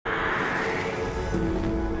Good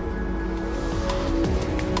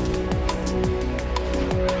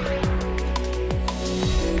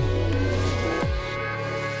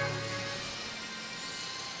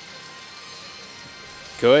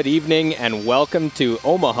evening and welcome to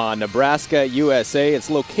Omaha, Nebraska, USA. It's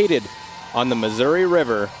located on the Missouri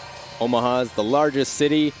River. Omaha is the largest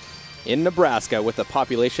city in Nebraska with a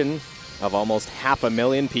population of almost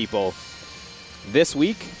 500,000 people. This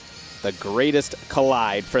week, the greatest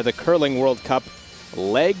collide for the Curling World Cup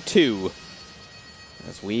Leg 2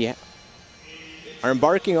 as we are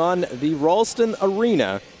embarking on the Ralston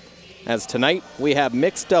Arena, as tonight we have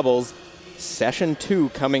mixed doubles session 2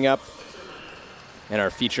 coming up. And our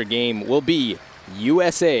feature game will be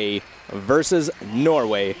USA versus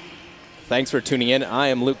Norway. Thanks for tuning in. I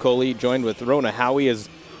am Luke Coley, joined with Rona Howie as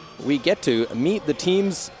we get to meet the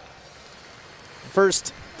teams.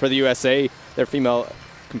 First, for the USA, their female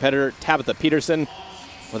competitor, Tabitha Peterson,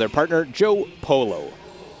 with their partner, Joe Polo.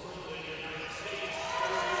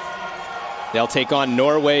 They'll take on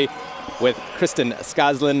Norway with Kristen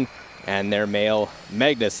Skaslin and their male,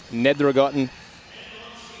 Magnus Nedregotten.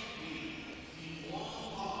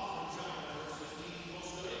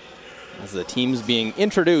 As the teams being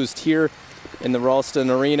introduced here in the Ralston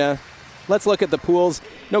Arena. Let's look at the pools.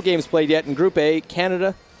 No games played yet. In Group A,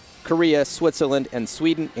 Canada, Korea, Switzerland, and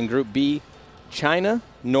Sweden. In Group B, China,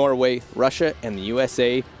 Norway, Russia, and the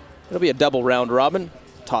USA. It'll be a double round robin.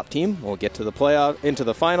 Top team will get to the playoff, into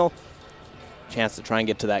the final. Chance to try and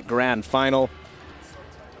get to that grand final.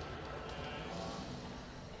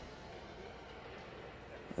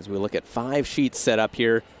 As we look at 5 sheets set up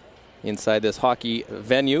here inside this hockey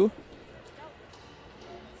venue.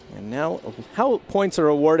 And now, how points are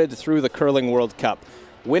awarded through the Curling World Cup.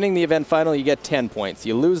 Winning the event final, you get 10 points.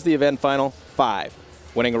 You lose the event final, 5.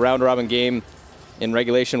 Winning a round-robin game in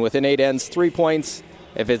regulation within 8 ends, 3 points.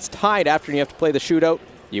 If it's tied after and you have to play the shootout,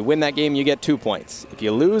 you win that game, you get 2 points. If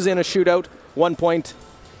you lose in a shootout, 1 point.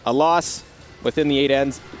 A loss within the 8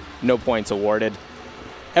 ends, no points awarded.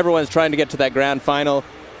 Everyone's trying to get to that grand final.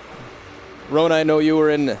 Rona, I know you were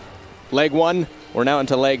in leg 1. We're now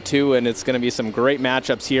into leg 2, and it's going to be some great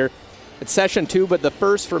matchups here. It's session 2, but the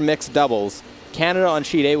first for mixed doubles. Canada on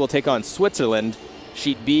sheet A will take on Switzerland.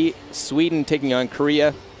 Sheet B, Sweden taking on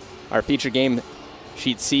Korea. Our feature game,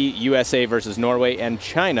 sheet C, USA versus Norway, and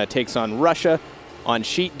China takes on Russia on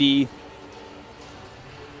sheet D.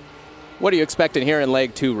 What are you expecting here in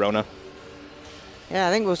leg 2, Rona? Yeah,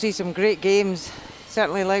 I think we'll see some great games.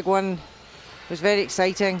 Certainly leg 1 was very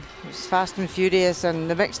exciting. It was fast and furious, and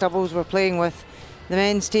the mixed doubles were playing with the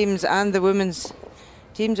men's teams and the women's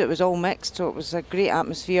teams. It was all mixed, so it was a great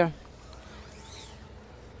atmosphere.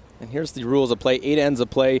 And here's the rules of play: 8 ends of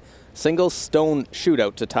play, single stone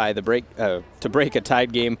shootout to tie the break to break a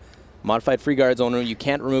tied game. Modified free guards owner, you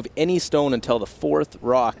can't remove any stone until the 4th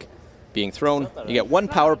rock being thrown. You get 1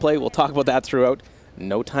 power play. We'll talk about that throughout.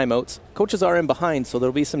 No timeouts. Coaches are in behind, so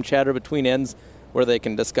there'll be some chatter between ends where they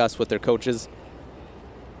can discuss with their coaches.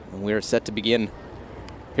 And we're set to begin.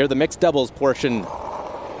 Here, the mixed doubles portion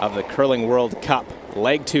of the Curling World Cup.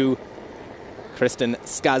 Leg 2, Kristen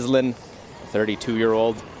Skaslin,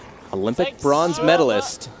 32-year-old Olympic bronze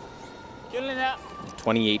medalist,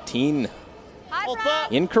 2018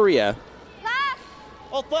 in Korea.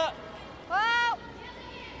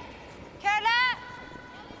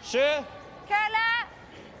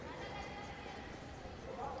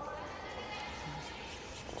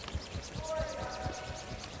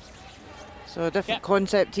 So a different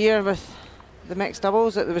concept here with the mixed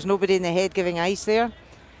doubles, that there was nobody in the head giving ice there.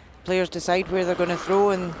 Players decide where they're going to throw,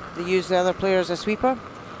 and they use the other player as a sweeper.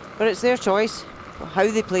 But it's their choice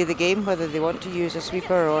how they play the game, whether they want to use a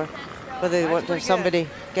sweeper or whether they want to have somebody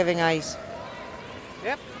giving ice.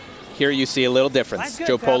 Yep. Here you see a little difference.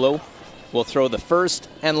 Joe Polo will throw the first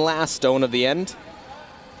and last stone of the end.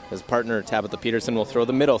 His partner, Tabitha Peterson, will throw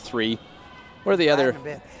the middle 3, where the other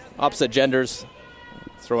opposite genders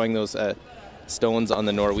throwing those stones on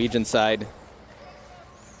the Norwegian side.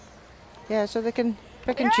 Yeah, so they can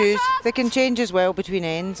pick and choose. They can change as well between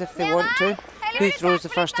ends if they want to, who throws the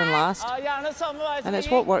first and last. And it's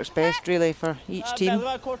what works best really for each team.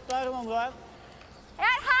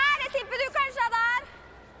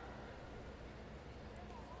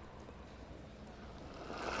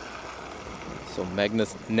 So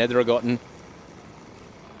Magnus Nedregotten,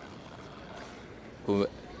 who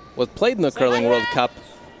was played in the Curling World Cup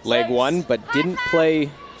leg 1, but didn't play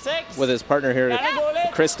with his partner here,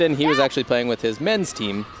 Kristen. He was actually playing with his men's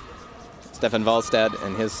team. Stefan Wallstad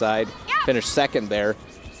and his side finished second there.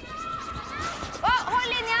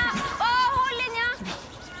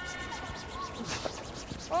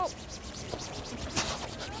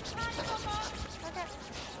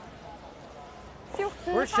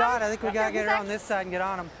 First shot, I think we got to get her on this side and get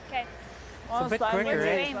on them. Okay. It's a bit quicker,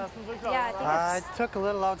 eh? Yeah, I think I took a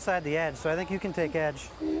little outside the edge, so I think you can take edge.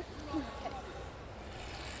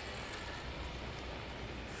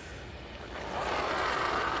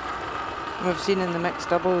 We've seen in the mixed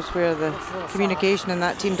doubles where the communication and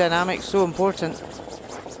that team dynamic is so important.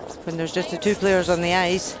 When there's just the two players on the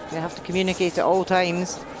ice, they have to communicate at all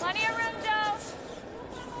times. Plenty of room, Joe.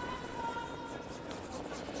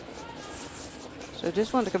 So I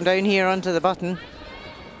just want to come down here onto the button.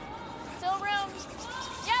 Still room.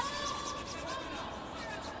 Yep.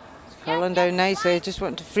 Curling down nicely, just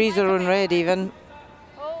want to freeze her own red even.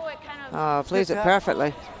 Oh, it kind of. Ah, plays it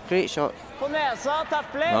perfectly. Great shot.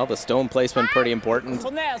 Well, the stone placement pretty important.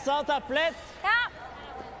 Ja.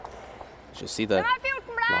 You'll see the Det var 14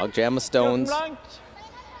 blank. log jam of stones.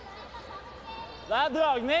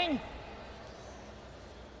 Dragning.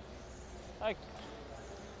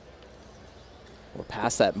 We're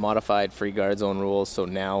past that modified free guard zone rule, so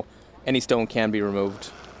now any stone can be removed.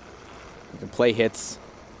 You can play hits.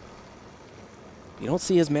 You don't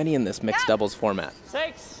see as many in this mixed doubles format.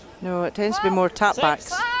 6. No, it tends to be more tap backs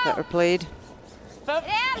that are played. 5.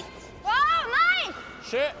 Ren. Wow, nei!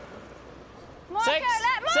 7. Må Seks,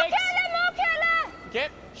 kølle, må seks. kølle, må kølle! Okay.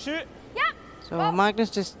 7. Yep. So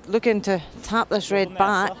Magnus just looking to tap this red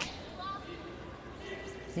back.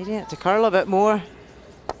 Needing it to curl a bit more.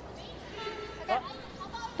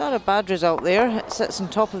 Not a bad result there. It sits on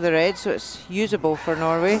top of the red, so it's usable for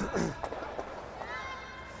Norway.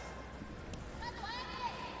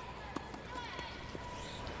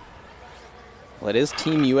 Well, it is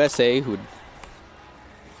Team USA who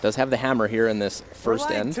does have the hammer here in this first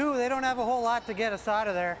We're line end. 2, they don't have a whole lot to get us out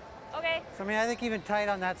of there. Okay, So I mean, I think even tight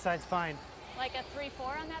on that side's fine. like a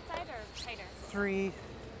 3-4 on that side or tighter?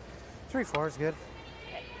 3-4 is good.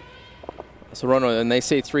 So Rono, when they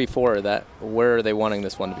say 3-4, that where are they wanting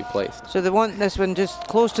this one to be placed? So they want this one just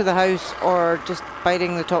close to the house or just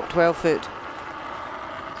biting the top 12 foot.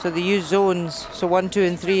 So they use zones, so 1, 2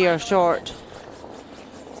 and 3 are short.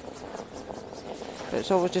 But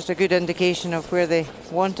it's always just a good indication of where they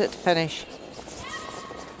want it to finish.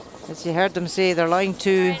 As you heard them say, they're line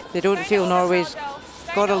 2, they don't feel Norway's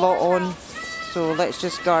got a lot on, so let's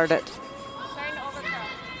just guard it. Starting to overcurl.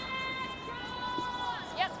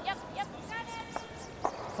 Yep, yep, yep.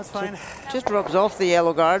 That's fine. Just rubs off the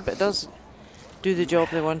yellow guard, but it does do the job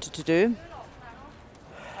they wanted to do.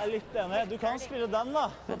 Jeg er litt enig. Du kan spille den, da.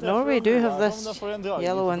 But Norway do have this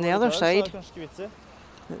yellow on the other side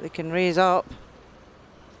that they can raise up.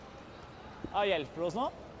 Ja, hjelper oss nå?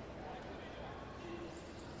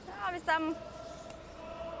 Ja, hvis de...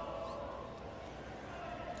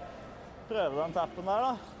 Prøve den tappen der,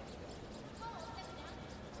 da.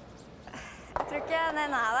 Jeg tror ikke den er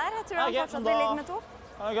der. Jeg tror han Ok, fortsatt men vil da- ligge med 2.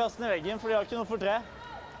 Kan vi kaste den i veggen, for de har ikke noe for 3.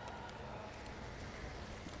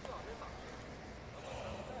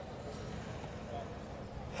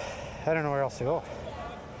 I don't know where else to go.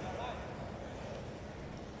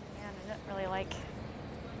 Yeah, I don't really like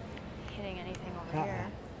hitting anything over here.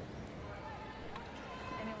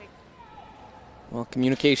 I mean, Well,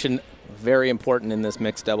 communication very important in this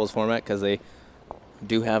mixed doubles format because they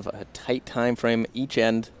do have a tight time frame each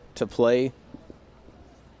end to play.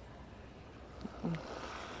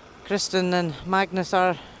 Kristen and Magnus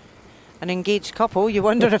are an engaged couple. You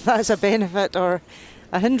wonder if that's a benefit or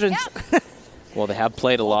a hindrance. Well, they have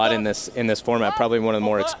played a lot in this format. Probably one of the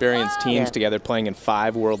more experienced teams Yeah. together, playing in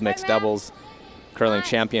 5 World Mixed Doubles Curling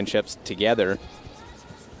Championships together.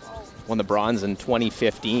 Won the bronze in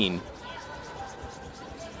 2015.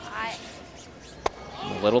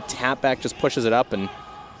 A little tap back just pushes it up and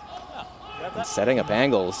setting up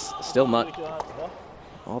angles. Still not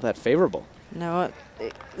all that favorable. No,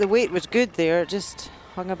 the weight was good there. It just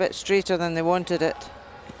hung a bit straighter than they wanted it.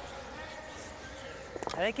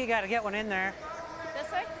 I think you got to get one in there.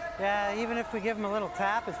 this way? Yeah, even if we give him a little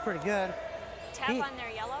tap, it's pretty good. Tap He- on their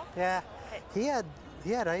yellow? Yeah, he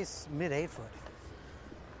had ice mid 8 foot.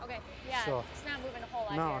 Okay, yeah, So- it's not moving a whole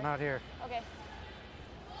lot No, here. not here. Okay.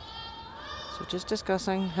 So just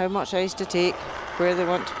discussing how much ice to take, where they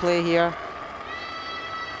want to play here.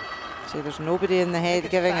 See, there's nobody in the head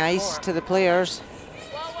it's giving back ice more. to the players.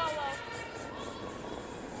 Whoa, whoa,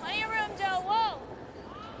 whoa. Plenty of room, Joe. Whoa.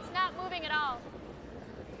 It's not moving at all.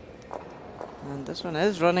 And this one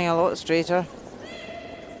is running a lot straighter.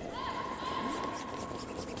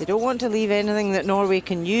 They don't want to leave anything that Norway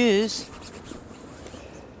can use.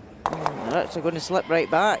 They're actually going to slip right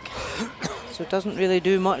back. So it doesn't really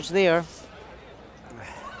do much there.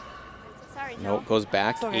 Sorry, Joe. No, it goes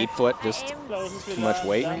back 8 foot, just too much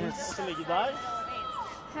weight. Og så ligge der.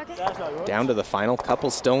 Okay. Der klarer vi. Down to the final couple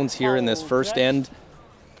stones here in this first end.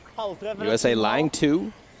 Halvtreff. USA lying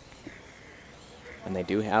 2. And they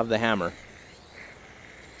do have the hammer.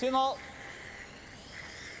 2,5.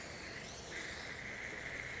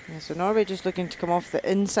 Yeah, so Norway just looking to come off the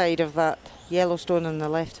inside of that yellow stone on the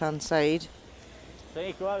left-hand side.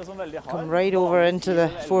 Trenger ikke å være sånn veldig hard. Come right over into the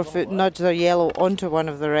 4-foot, nudge their yellow onto one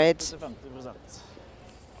of the reds. 50%.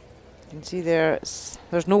 You can see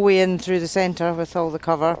there's no way in through the centre with all the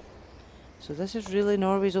cover. So this is really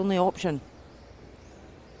Norway's only option.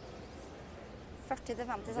 40 til 50,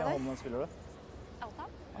 Hvilken sa du? hånd spiller du? Alta?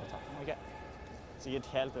 Ok. Sikkert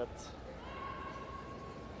helt rett.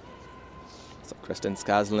 So Kristen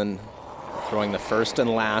Skasland throwing the first and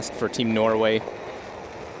last for Team Norway.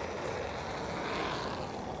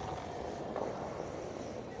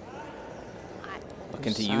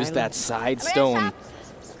 Looking to use that side stone.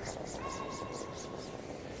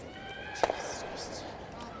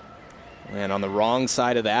 And on the wrong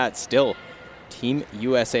side of that, still Team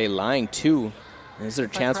USA lying 2. Is there a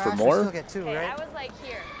chance for I more? still get 2, Okay, right? I was like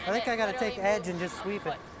here. I think I got to take literally edge and just sweep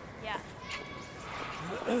it. Yeah.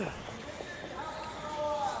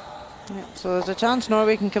 Yeah, so there's a chance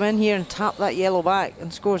Norway can come in here and tap that yellow back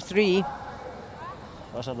and score 3.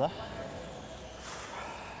 Hva skjedde?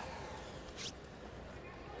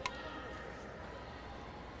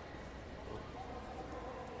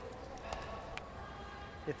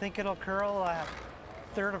 You think it'll curl a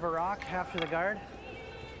third of a rock after the guard?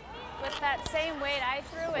 With that same weight I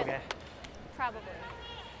threw it, Okay. probably.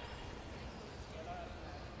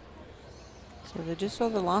 So they just saw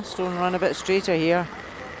the last stone run a bit straighter here.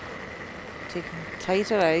 Taking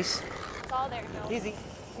tighter ice. It's all there, Joe. Easy.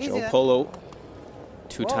 Easy Joe then. Polo,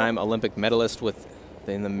 2-time Olympic medalist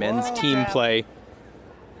in the men's Whoa, team Jeff. play.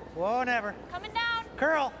 Whoa, never. Coming down.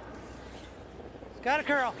 Curl. Got to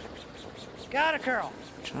curl. Got to curl.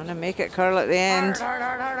 Trying to make it curl at the end. Hard,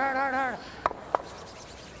 hard, hard, hard, hard, hard, hard.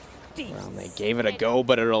 Well, they gave it a go,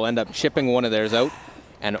 but it'll end up chipping one of theirs out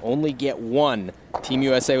and only get 1. Team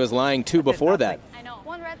USA was lying 2 before that. I know.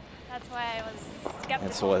 One red. That's why I was skeptical.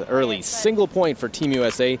 And so an early single point for Team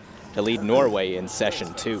USA to lead Norway in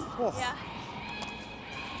session 2. Yeah.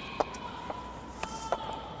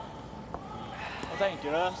 Hva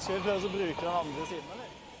tenker du? Skal vi prøve å bruke den andre siden, eller?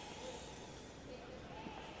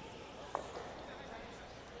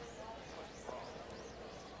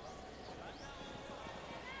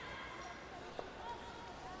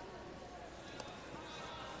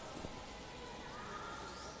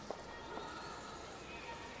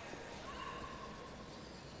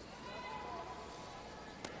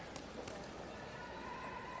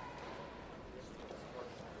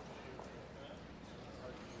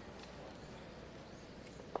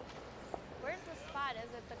 Where's the spot? Is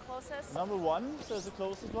it the closest? Number 1, so it's the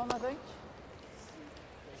closest one, I think.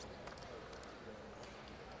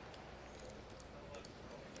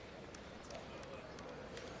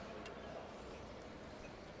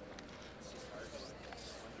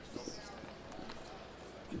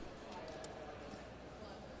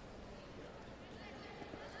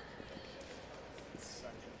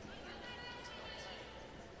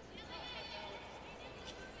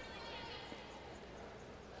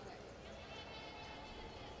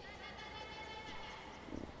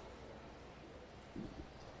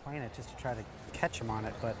 Playing it just to try to catch him on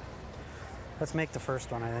it, but let's make the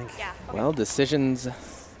first one, I think. Yeah. Okay. Well, decisions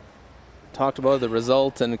talked about the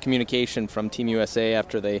result and the communication from Team USA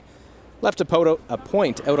after they left a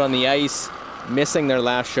point out on the ice, missing their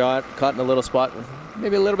last shot, caught in a little spot,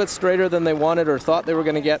 maybe a little bit straighter than they wanted or thought they were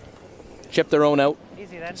going to get. Chip their own out,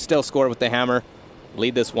 Easy then. still score with the hammer,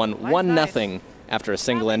 lead this one 1-0 after a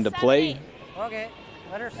single end of play. Okay.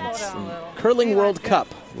 Let her slow down a little. Curling See, World that's Cup,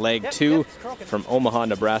 good. leg Yep, 2 yep, croaking. from Omaha,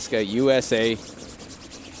 Nebraska, USA.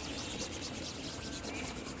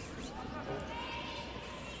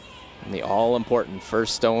 And the all-important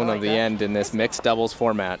first stone I of like the that. end in this mixed doubles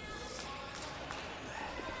format.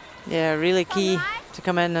 Yeah, really key to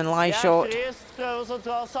come in and lie short.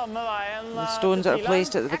 The stones that are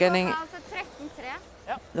placed at the beginning, Altså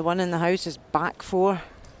 13-3. the one in the house is back 4.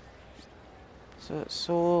 So it's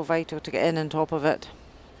so vital to get in on top of it.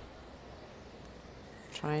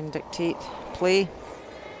 Try and dictate play.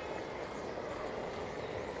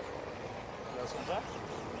 Og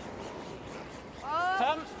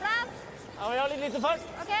Fem. straff. Ja, vi har litt lite fart.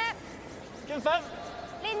 OK. Kun 5.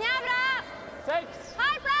 Linja er bra. 6.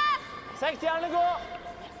 Hard press. 6, gjerne gå.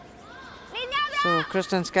 Linja er bra. So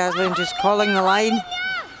Kristen Skasland just calling the line.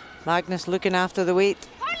 Magnus looking after the weight.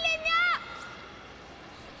 Hold linja.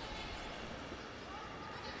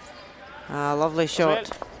 Ah, lovely shot.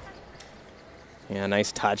 Yeah,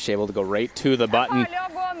 nice touch, able to go right to the button. Farlig å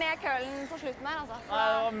gå med curlen på slutten her, altså. Nei,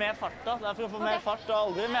 det var med farta. Det er for å få mer fart. Det er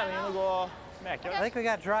aldri meningen å gå med curl. I think we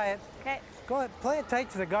got to try it. Okay. Go ahead, play it tight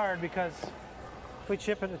to the guard because if we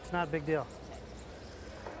chip it, it's not a big deal.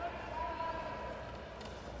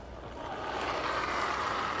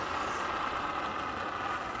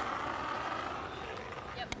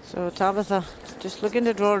 So Tabitha just looking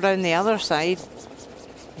to draw down the other side.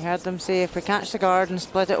 You heard them say if we catch the guard and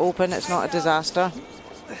split it open, it's not a disaster.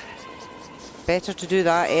 Better to do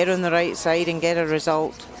that, err on the right side and get a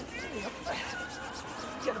result.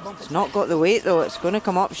 It's not got the weight though, it's going to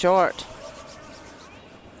come up short.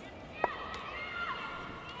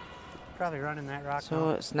 Probably running that rock. So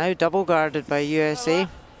it's now double guarded by USA.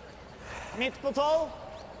 Midt på 12.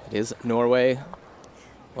 It is Norway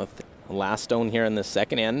with the last stone here in the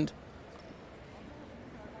second end.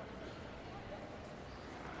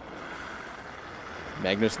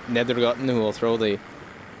 Magnus Nedergotten, who will throw the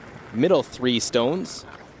middle 3 stones.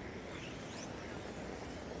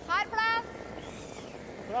 Hard plass.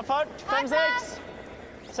 Bra fart. 5, 6.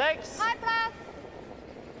 6. Hard plass.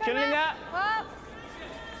 Kun linje. Up.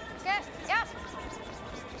 Okay, ja.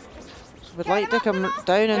 So we'd like to come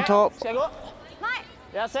down on top. Skal jeg gå? Nei.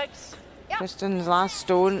 Det er 6. Kristen's last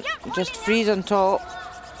stone, just freeze on top.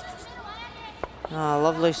 Ah,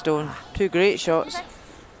 lovely stone. 2 great shots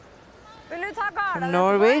Vil du ta garden from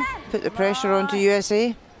Norway. Put the pressure onto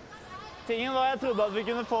USA. Tingen var jeg trodde at vi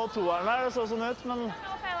kunne få toeren her. Det så sånn ut, men I don't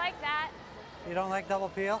know if I like that. You don't like double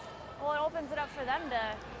peel? Well, it opens it up for them to...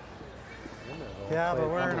 Yeah, but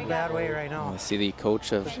we're in a bad way right now. I see the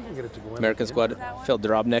coach of American squad, Phil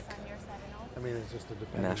Drobnik,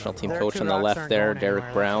 national team Their coach 2 on the rocks left aren't there, going Derek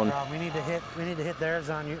anywhere, Brown. that's the problem. We need to hit theirs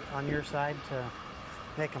on your side to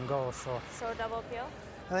make them go. So So double peel?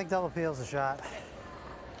 I think double peel's a shot.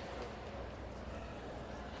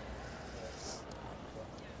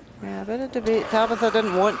 Yeah, a bit of debate. Tabitha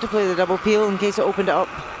didn't want to play the double peel in case it opened it up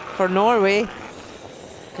for Norway,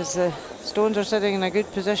 because the stones are sitting in a good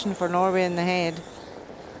position for Norway in the head.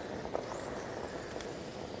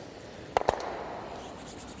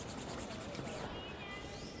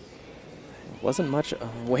 Wasn't much a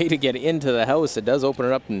way to get into the house. It does open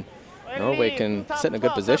it up, and Norway can sit in a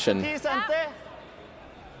good position. 10 centi.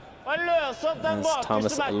 Og løse opp den That's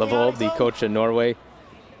Thomas bakerste Levold, the liksom. coach in Norway.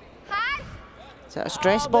 Her? Is that a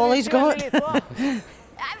stress ball he's got? Hvor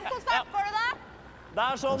sterkt får du det? Det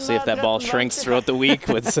er sånn, We'll see if that ball shrinks throughout the week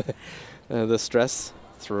with the stress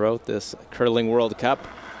throughout this curling World Cup.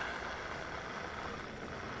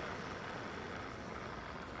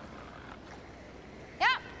 Ja.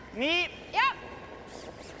 9. Ja.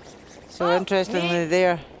 So interestingly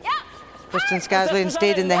there, Ja. Kristen Skaslien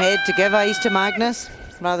stayed in the head to give ice to Magnus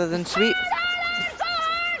rather than sweep. Go hard! Go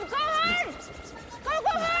hard! Go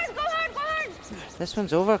hard! Go hard! Go hard! This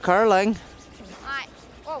one's over curling. Nei.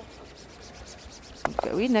 Wow.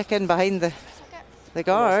 Got a wee nick in behind the Det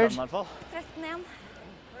guard. var 13 igjen.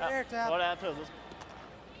 There, det var det jeg prøvde.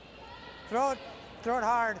 Throw it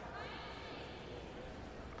hard.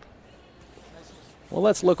 Well,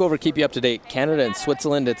 let's look over, keep you up to date. Canada and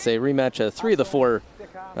Switzerland, it's a rematch of 3 of the 4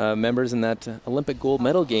 members in that Olympic gold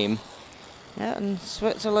medal game. Yeah, and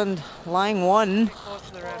Switzerland lying 1. Close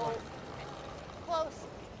to the red one. Close.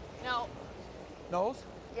 No. Nose?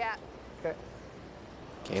 Yeah.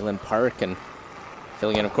 Galen Park, and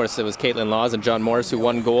filling in, of course, it was Caitlin Laws and John Morris who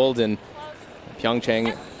won gold in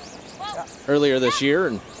Pyeongchang earlier this year.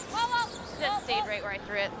 And Just stayed right where I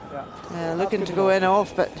threw it. Looking to go in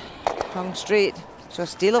off, but hung straight. So a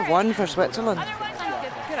steal of 1 for Switzerland.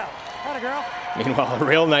 Get out. Atta girl. meanwhile, a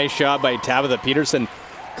real nice shot by Tabitha Peterson.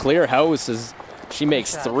 Clear house as she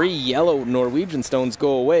makes 3 yellow Norwegian stones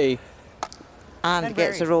go away. And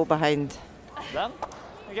gets a roll behind. Den.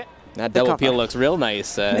 Ok. That double cover. peel looks real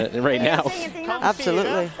nice right now.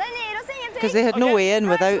 Absolutely. Because they had no way in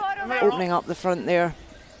without opening up the front there.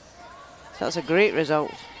 So that's a great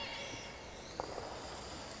result.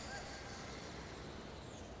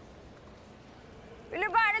 Vil du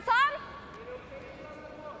bare det sånn?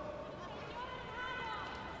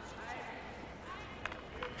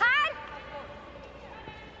 Her!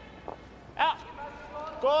 Ja.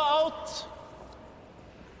 Gå out.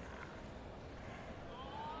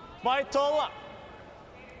 By 12 da.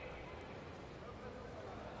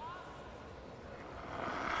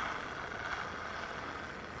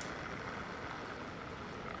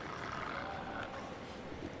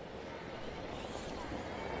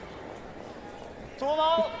 To og en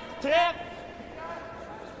halv. 3.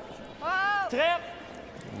 Wow. 3.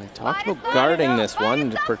 They talked about guarding this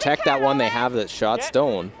one to protect that one they have that's shot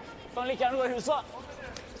stone. Kan like gjerne gå i huset.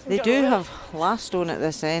 They do have last stone at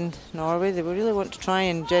this end, Norway. They really want to try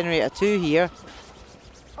and generate a 2 here.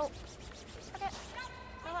 Oh. Okay.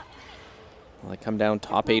 Bra da. Well, they come down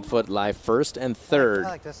top 8 foot, lie first and third. I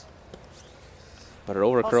like this. But it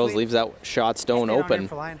over curls, sweet. leaves that shot stone Stay down here open.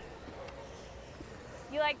 for line.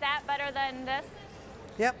 You like that better than this?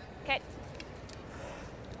 Yep. Okay.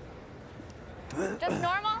 Just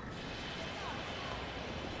normal?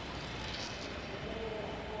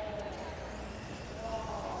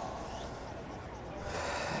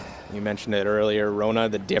 You mentioned it earlier, Rona,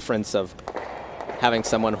 the difference of having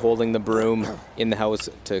someone holding the broom in the house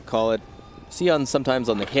to call it. See sometimes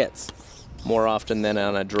on the hits, more often than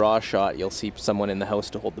on a draw shot, you'll see someone in the house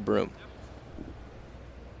to hold the broom.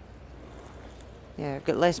 Yeah,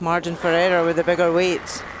 got less margin for error with the bigger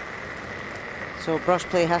weights. So brush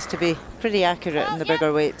play has to be pretty accurate in the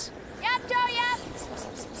bigger weights. Yep, Joe, yep.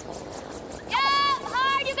 Yep,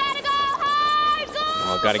 hard, you gotta go hard, go!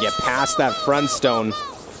 Oh, got to get past that front stone.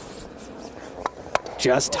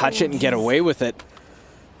 Just touch it and get away with it.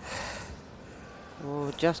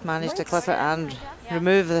 Oh, just managed to clip it and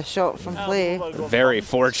remove the shot from play. Very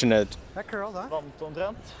fortunate. That curled, huh? Vant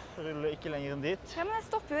omtrent. Ruller ikke lenger enn dit. Ja, men jeg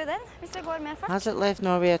stopper jo i den, hvis jeg går mer fart. Has it left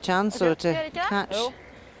Norway a chance though to catch? Jo.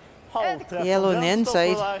 Halvtreff Yellow on the omtrent, stopper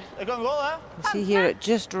inside. der. Det kan gå, det. See here, it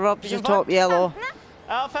just rubs the top yellow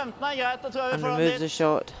Ja, 15 er greit. Da tror jeg and vi får removes den the dit.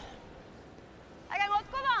 shot. Jeg kan godt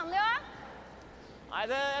gå vanlig også.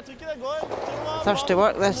 Nei, jeg tror ikke det går. Jeg tror det var Thirsty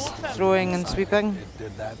work this, throwing and sweeping. It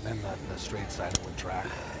did that, and then the straight side would track.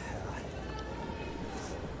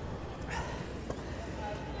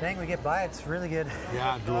 Dang, we get by. It's really good.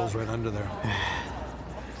 Yeah, it drills right under there. mer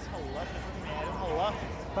enn halve.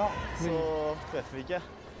 Well, Så treffer vi ikke.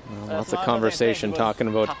 Lots of conversation talking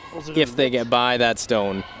about if they get by that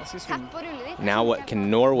stone. Ganske Tapp skummelt. og rulle dit. Now what can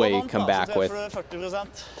Norway Vant, come da, back så with? treffer du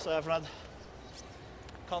 40%, så er jeg fornøyd.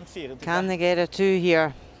 Kan 4 til Can they get a 2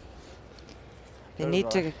 here? They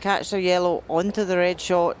need to catch their yellow onto the red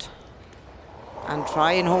shot and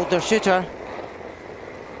try and hold their shooter.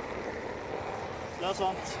 Løs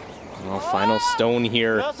vant. Well, final stone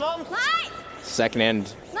here. Løs vant! Nice! Second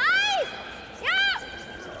end. Nice! Ja!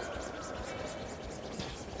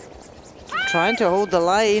 Trying to hold the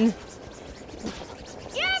line.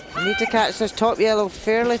 They need to catch this top yellow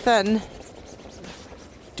fairly thin.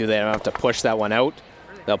 Do they have to push that one out?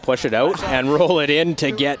 They'll push it out and roll it in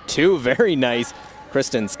to get 2. Very nice.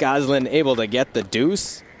 Kristen Skaslin able to get the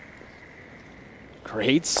deuce.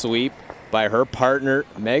 Great sweep by her partner,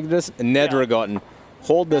 Magnus Nedragotten.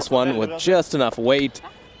 Hold this one with just enough weight.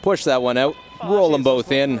 Push that one out, roll them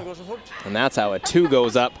both in. And that's how a 2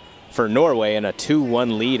 goes up for Norway and a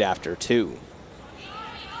 2-1 lead after 2.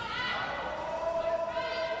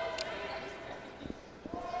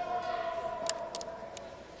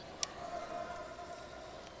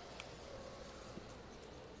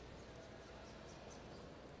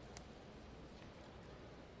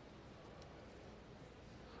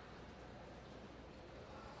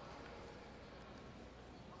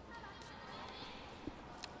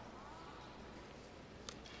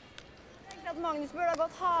 At Magnus burde ha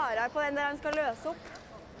gått hardere på den der han skal løse opp.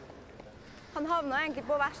 Han havna egentlig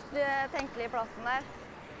på verst tenkelige plassen der.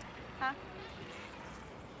 Hæ?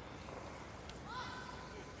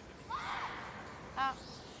 Ja.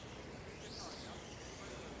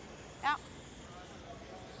 Ja.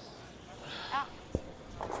 Ja.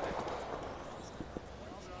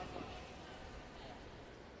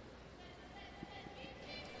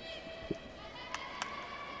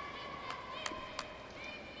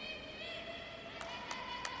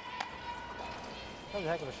 that was a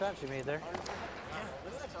heck of a shot she made there.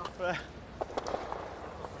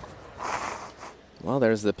 Well,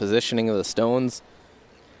 there's the positioning of the stones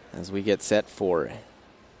as we get set for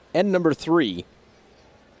end number 3.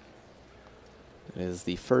 It is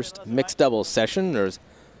the first mixed doubles session. There's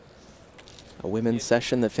a women's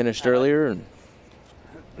session that finished earlier, and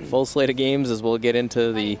full slate of games as we'll get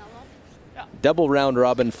into the double round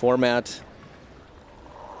robin format.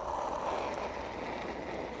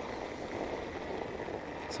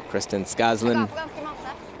 So Kristen Skaslin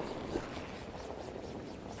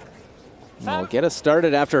will get us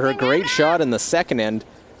started after her great shot in the second end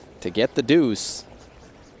to get the deuce.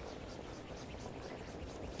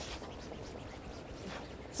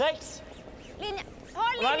 6. Linje.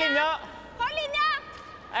 Hold Hva er linja! linja? Hold linja!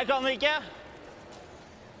 Jeg kan ikke.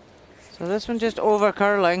 So this one just over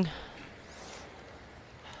curling.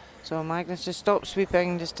 So Magnus just stopped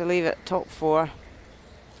sweeping just to leave it top 4.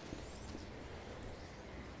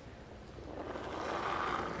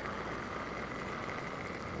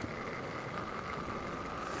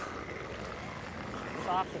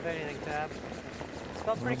 Soft, if anything, Tab.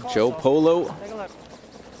 Felt pretty close, Joe though. Polo Take a look.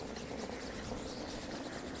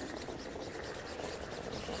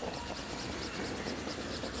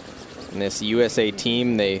 And this USA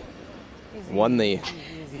team, they won the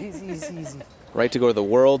Easy. right to go to the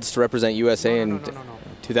Worlds to represent USA No. in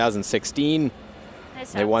 2016.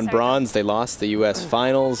 Nice They job, won Sergeant. bronze. They lost the US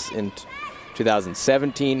finals in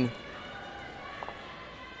 2017.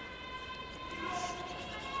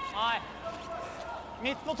 Nei.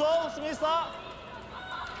 Midt på 12, som i stad.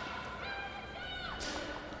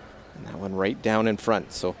 And that one right down in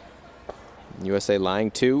front. So USA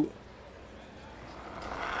lying 2.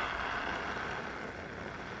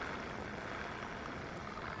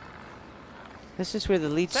 This is where the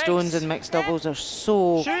lead stones and mixed doubles are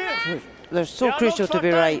so they're so Ja, crucial to be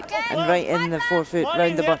nok right farta. and right in the forefoot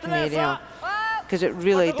round the button area, because it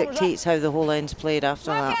really dictates how the whole end's played after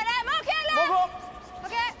Mark that. hele! Mark hele! Må gå.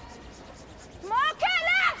 OK. Mark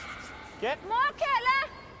hele! Ok. Mark hele!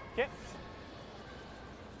 Ok.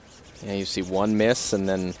 Yeah, you see one miss and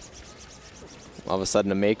then all of a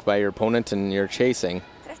sudden a make by your opponent and you're chasing.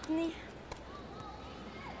 13-9.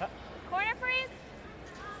 Corner freeze.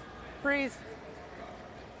 Freeze.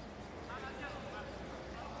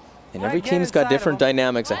 And Try every to get team's got inside of different them.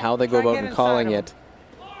 dynamics of how they go Try to about get and calling inside of it.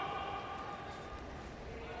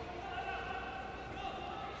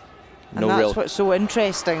 And No that's real, what's so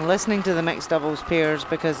interesting, listening to the mixed doubles pairs,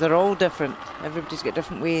 because they're all different. Everybody's got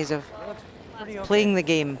different ways of Pretty okay. playing the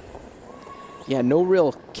game. yeah, no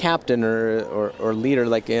real captain or leader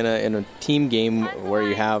like in a team game where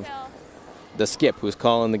you have the skip who's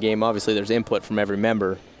calling the game. Obviously, there's input from every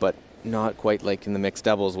member, but not quite like in the mixed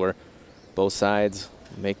doubles where both sides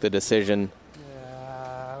make the decision.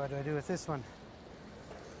 What do I do with this one?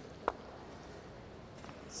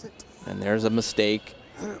 Sit. And there's a mistake.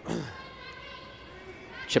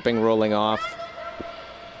 Chipping rolling off.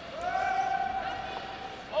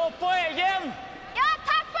 Og på egen. Ja,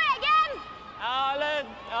 takk på egen! Ja, eller,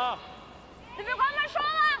 ja. Du får komme og se,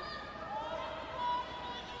 da!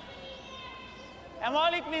 Jeg må ha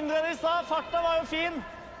litt mindre enn i stad. Farta var jo fin.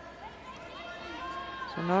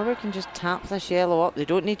 So Norway can just tap this yellow up. They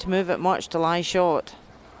don't need to move it much to lie short.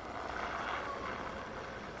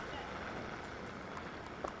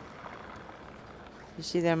 You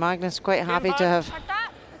see there, Magnus quite happy to have Farta.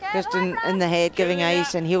 OK, Kristen in the head giving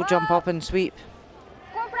ice, and he'll jump up and sweep.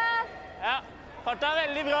 God plass. Ja, farta er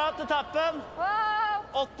veldig bra til tappen.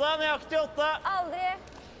 Wow. 8, nøyaktig 8. Aldri.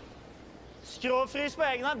 Skråfrys på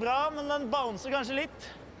egen er bra, men den bouncer kanskje litt.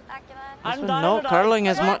 Det er ikke der. Er This den one der not eller der? curling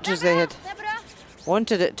as much as they had Det er bra.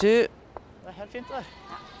 wanted it to. Det er helt fint der.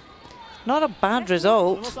 Not a bad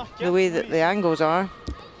result, the way that the angles are.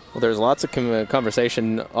 Well, there's lots of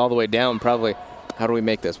conversation all the way down. Probably, how do we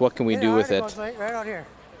make this? What can we do with it? Right out here.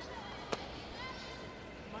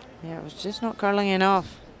 Yeah, it was just not curling enough.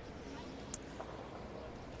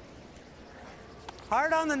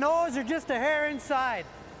 Hard on the nose or just a hair inside?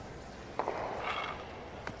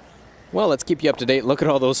 Well, let's keep you up to date. Look at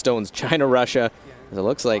all those stones. China, Russia. It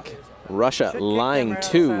looks like Russia Should kick lying them right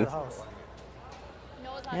outside 2. the house.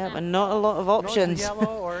 Nose on Yeah, that. but not a lot of Nose options.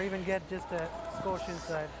 yellow or even get just a skosh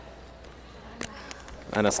inside.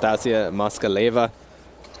 Anastasia Moskaleva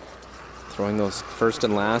throwing those first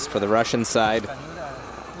and last for the Russian side.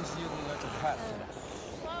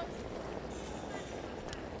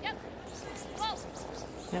 Yep. Whoa.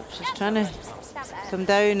 Yep, she's trying to Stop that. come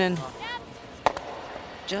down and Yep.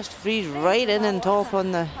 just freeze right in and top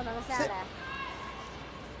on the. Kan dere se det?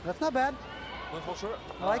 That's not bad.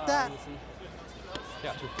 I like that.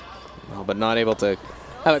 Well, but not able to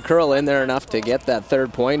have it curl in there enough to get that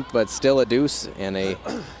third point, but still a deuce and a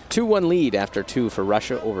 2-1 lead after 2 for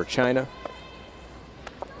Russia over China.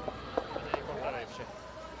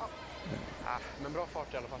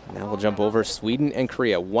 Now we'll jump over Sweden and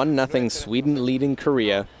Korea. 1-0 Sweden leading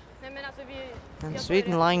Korea. Nej, men alltså vi... And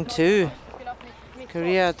Sweden lying 2.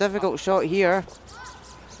 Korea, a difficult shot here.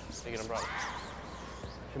 Ligger den bra?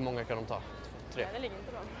 Hur många kan de ta? 3? Det ligger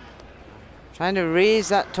inte bra. Trying to raise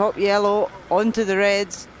that top yellow onto the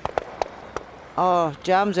reds. Oh,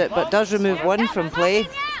 jams it, but does remove 1 from play.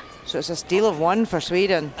 So it's a steal of 1 for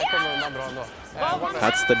Sweden. Här kommer de andra ändå.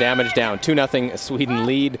 Cuts the damage down. 2-0 Sweden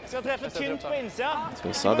lead. Skal treffe tynt på innsida. So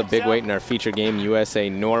we saw the big weight in our feature game, USA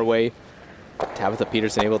Norway. Tabitha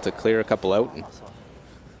Peterson able to clear a couple out.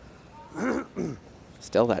 And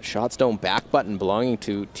still that shot stone back button belonging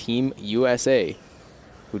to Team USA,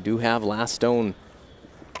 who do have last stone.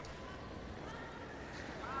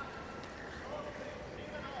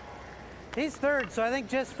 He's third, so I think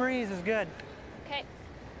just freeze is good. Okay.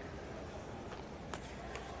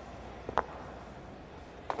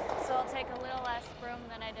 So I'll take a little less broom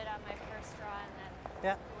than I did on my first draw, and then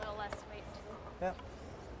Yeah. a little less weight too. Yeah.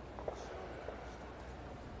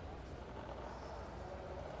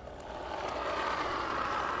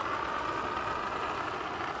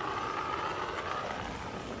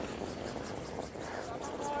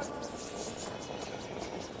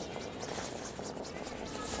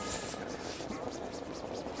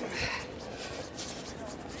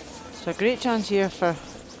 It's a great chance here for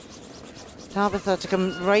Tabitha to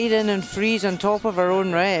come right in and freeze on top of her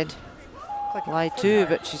own red. Lie 2,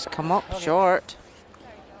 but she's come up short.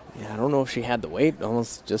 Yeah, I don't know if she had the weight.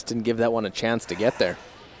 Almost just didn't give that one a chance to get there.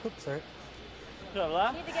 Oops, sorry. Prøver I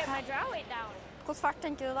det? need to get my draw weight down. Hvordan fart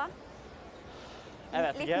tenker du da? Jeg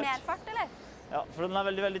vet Litt ikke mer helt. fart, eller? Ja, for den er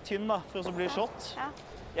veldig, veldig tynn da, for å bli shot. Ja.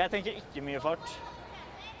 Jeg tenker ikke mye fart.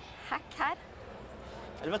 Hack her.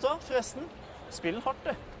 Eller vet du hva, forresten, spill den hardt,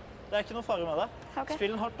 du. Det er ikke noe fare med det. Ok.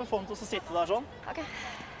 Spill den hardt og få den til å sitte der sånn. Ok.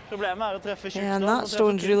 Problemet er å treffe tjukt. Yeah, and da, that og treffe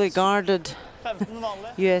stone's really tynt. guarded 15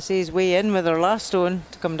 vanlig. USA's way in with their last stone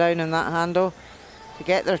to come down in that handle to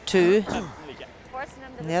get their 2. 15 like. Forcing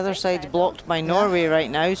them to And the other straight side's side, blocked by Norway right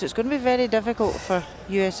now, so it's going to be very difficult for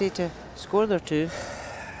USA to score their 2.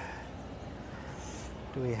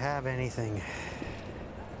 Do we have anything?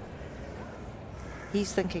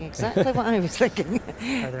 He's thinking exactly what I was thinking.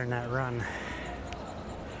 Other than that run.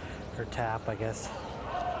 Or tap, I guess.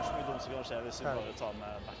 Det er så mye dumt som kan skje hvis vi bare tar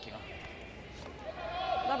med backinga.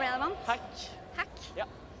 Da ble det vann. Hack. Hack. Ja,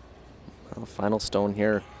 Well, final stone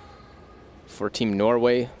here for Team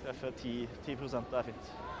Norway. treffe 10%, det er fint.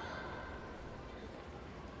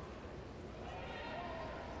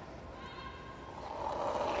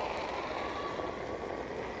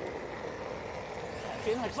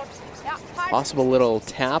 Fin hackfart. Ja, hard. Possible little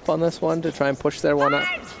tap on this one to try and push their one up.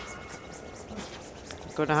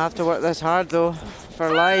 Going to have to work this hard though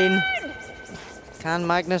for line. Can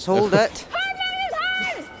Magnus hold it?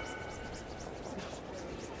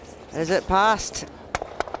 Is it past?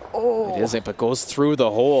 Oh, It isn't, but goes through the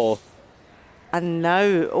hole. and now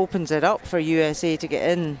opens it up for USA to get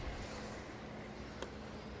in.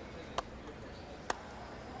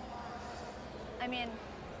 I mean,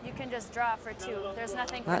 you can just draw for 2. There's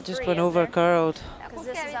nothing for That just 3, went is over there? curled. Because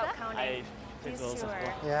this is out I counting. think These those two are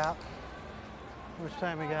are. Yeah. How much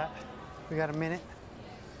time we got? We got a minute.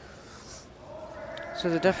 So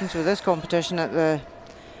the difference with this competition at the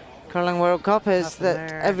Curling World Cup is Nothing that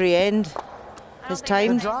there. every end is The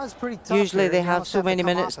timed. draw is pretty tough. Usually here. they You have almost so many come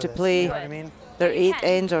off minutes of to this, play. You know what I mean? There are 8 10.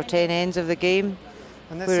 ends or 10 ends of the game,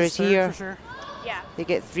 And this whereas is third here for sure. Yeah. they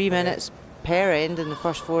get 3 minutes per end in the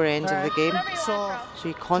first 4 ends of the Alright. game. Whatever you So want, So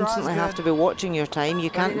you constantly have good. to be watching your time. You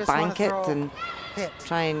But you can't just wanna bank it throw and hit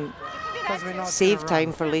try and because we know it's save gonna time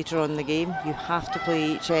run. for later on in the game. You have to play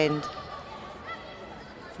each end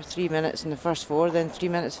for 3 minutes in the first 4, then 3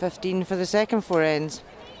 minutes 15 for the second 4 ends.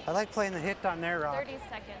 I like playing the hit on their rock. 30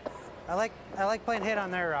 seconds. I like playing hit on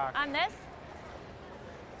their rock. On this?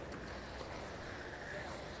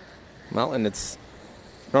 Well, and it's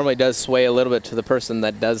normally does sway a little bit to the person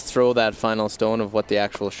that does throw that final stone of what the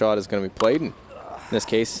actual shot is going to be played. In this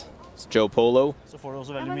case, it's Joe Polo. Så får du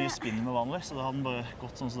også veldig mye spinn med vanlig, så det hadde bare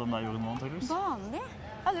gått sånn som den der gjorde nå, antageligvis. Vanlig?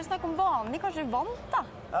 Aldri snakk om vanlig. Kanskje vant, da.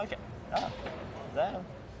 Ja, ok. Ja, det er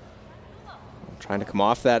Trying to come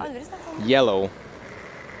off that Aldri snakk om yellow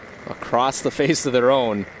across the face of their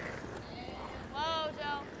own. Whoa,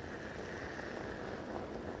 Joe.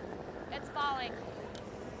 It's falling.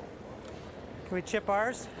 Can we chip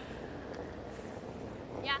ours?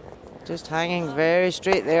 Yeah. Just hanging very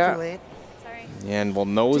straight Too there. late. Sorry. And will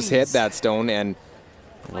nose hit that stone, and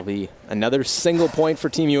it'll be another single point for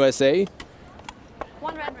Team USA.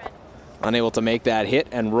 1 red. Unable to make that hit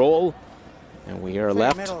and roll. And we are Through the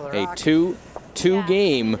left middle of the a rock. 2-2 Yeah,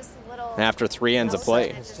 game just a little- after 3 ends of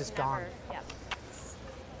play. It's just gone. Yeah.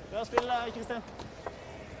 Bra spill, Kristian.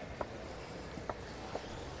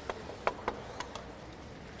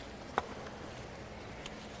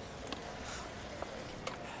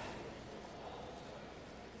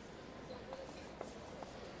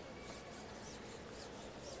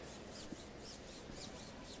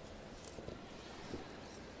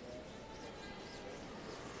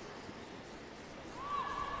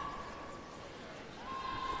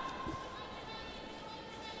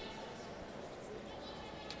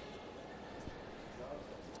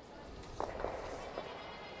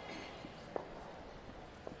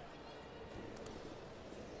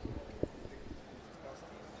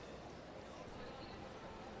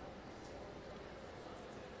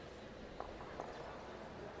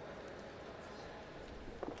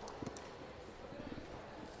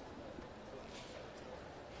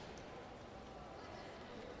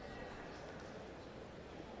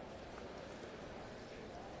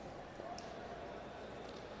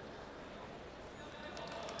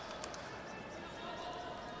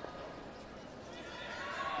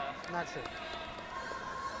 Not sure.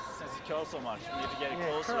 Since it curls so much, we need to get it Yeah,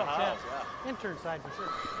 close to the curls, house. yeah. Intern side for sure.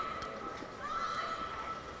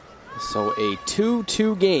 So a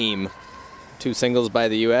 2-2 game. 2 singles by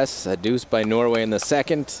the US, a deuce by Norway in the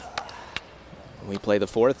second. We play the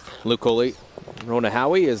fourth. Luke Coley, Rona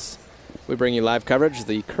Howie, as we bring you live coverage.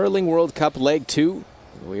 The Curling World Cup Leg 2.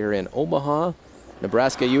 We're in Omaha,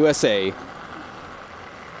 Nebraska, USA.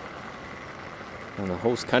 And the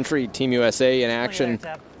host country, Team USA, in action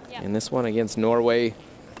in this one against Norway.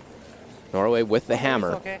 Norway with the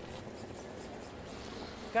hammer. Okay.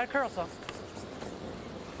 Got a curl some.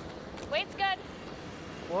 Weight's good.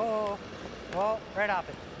 Whoa. Whoa, right off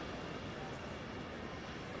it.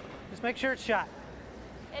 Just make sure it's shot.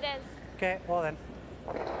 It is. Okay, well then.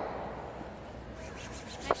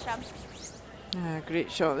 Nice job. Great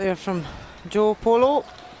shot there from Joe Polo.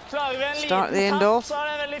 Klarer vi en Start the liten end tapp, off. så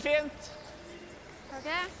er det veldig fint. Ok.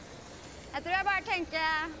 Jeg tror jeg bare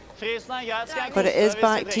tenker Frysen er greit. Skal jeg But it koste is hvis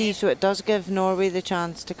back jeg tee, trenger? so it does give Norway the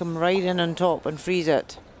chance to come right in on top and freeze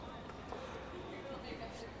it.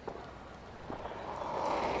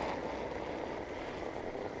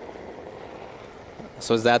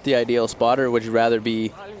 So is that the ideal spot, or would you rather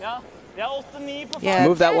be Ja, vi har 8-9 på Yeah.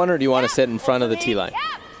 move that one, or do you want to sit in front of the tee line?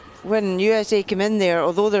 When USA come in there,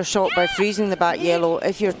 although they're shot by freezing the back yellow,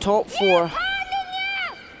 if you're top four,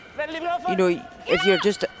 Veldig bra you fart. know, if you're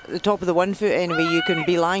just at the top of the 1 foot anyway, you can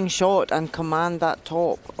be lying short and command that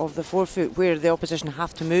top of the 4 foot where the opposition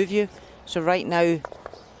have to move you. So right now,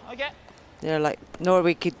 Ok. they're like,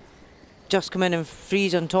 Norway could just come in and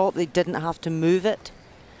freeze on top. They didn't have to move it.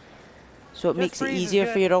 So it Just makes it freeze is easier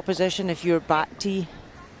for good. your opposition if you're back tee.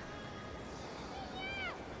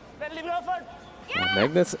 Veldig bra fart.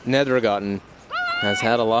 Magnus Nedregotten has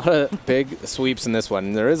had a lot of big sweeps in this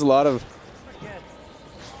one. There is a lot of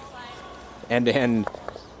end-to-end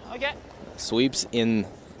Ok. sweeps in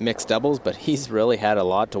mixed doubles, but he's really had a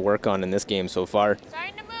lot to work on in this game so far.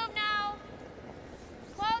 Starting to move now.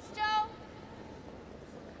 Close, Joe.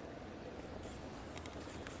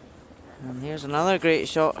 And here's another great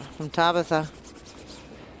shot from Tabitha.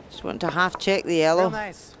 Just want to half check the Real yellow.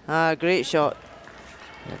 nice. A Great shot.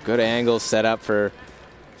 good angle set up for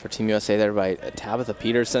Team USA there by Tabitha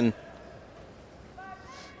Peterson.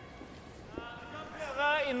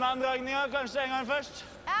 Prøve innandragninger kanskje en gang først.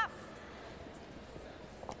 Ja.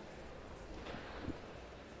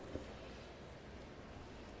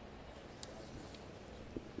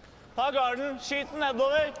 Ta garden, skyt den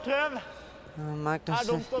nedover, prøv. Magnus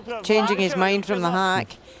dumt å prøve. changing his mind from the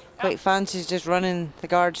hack. Quite fancies just running the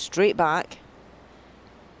guard straight back.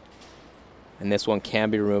 And this one can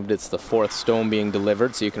be removed. It's the fourth stone being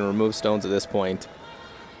delivered, so you can remove stones at this point.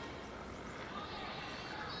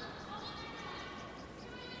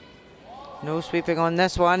 No sweeping on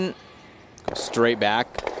this one. Go straight back.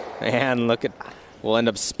 And look at, we'll end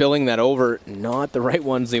up spilling that over. Not the right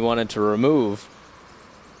ones he wanted to remove.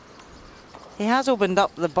 He has opened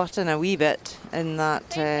up the button a wee bit in that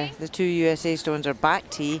the two USA stones are back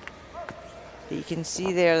tee. But you can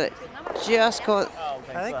see there that just caught.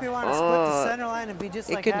 I think we want to split the center line and be just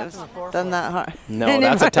He like couldn't half in the have four done foot. that hard. No,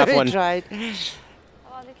 that's a tough He one. tried. Det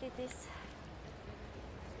var litt kritisk.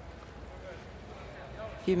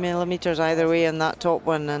 Few millimeters either way in that top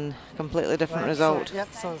one, and completely different Right, so- result. Yep,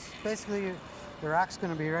 so basically the rock's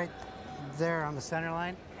going to be right there on the center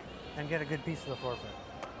line and get a good piece of the 4 foot.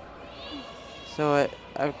 So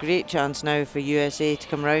a great chance now for USA to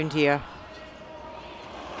come round here.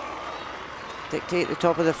 Dictate the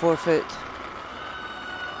top of the 4 foot.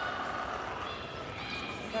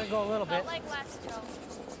 Got to go a little bit. Felt like less, Joe.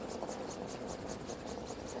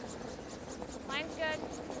 Line's good.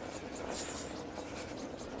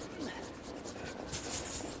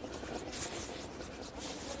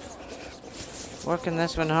 Working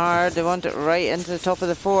this one hard. They want it right into the top of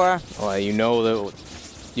the 4. Well, you know that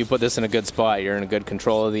you put this in a good spot. You're in a good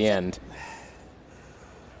control of the end.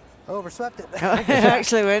 Overswept it. It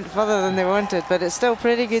actually went further than they wanted, but it's still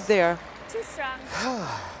pretty good there. Too strong.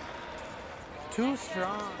 Too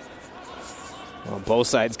strong. Well, both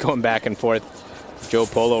sides going back and forth. Joe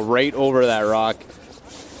Polo right over that rock.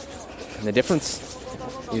 And the difference,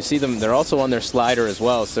 you see them, they're also on their slider as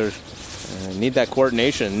well, so need that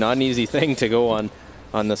coordination. Not an easy thing to go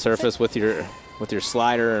on the surface with your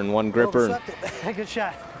slider and one gripper. Overswept it. Good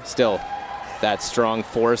shot. Still, that strong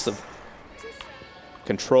force of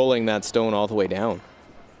controlling that stone all the way down.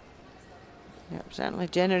 Yep, certainly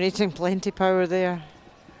generating plenty power there.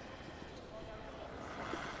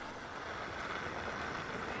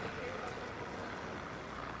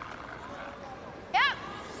 Ja.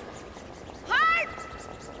 Hard!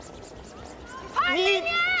 Hard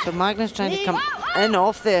linje! So Magnus trying to come in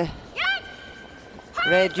off the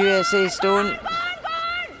red USA stone.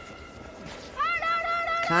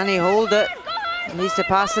 Can he hold it? Needs to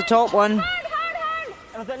pass the top one.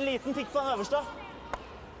 En liten tikk på den øverste.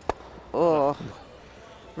 Oh,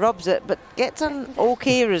 rubs it, but gets an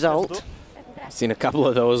okay result. I've seen a couple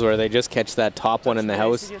of those where they just catch that top one in the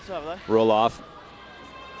house, roll off.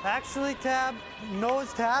 Actually,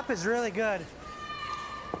 nose tap is really good.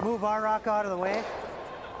 Move our rock out of the way.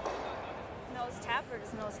 Nose tap or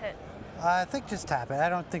just nose hit? I think just tap it. I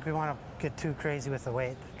don't think we want to get too crazy with the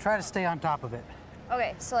weight. Try to stay on top of it.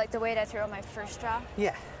 Okay, so like the weight I threw on my first draw,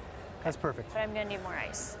 Yeah, that's perfect. but I'm gonna need more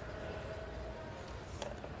ice.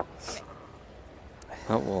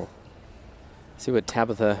 Oh, we'll see what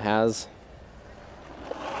Tabitha has.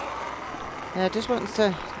 Yeah, just wants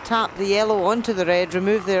to tap the yellow onto the red,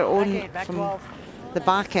 remove their own Back from 12. the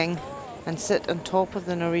backing, and sit on top of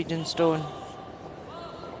the Norwegian stone.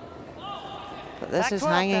 But this Back is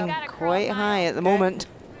 12, hanging Tab. quite high at the moment.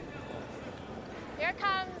 Here it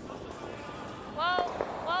comes. Whoa,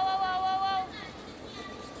 whoa, whoa, whoa, whoa,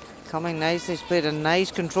 whoa. Coming nicely, he's played a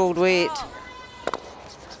nice controlled weight.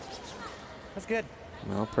 That's good.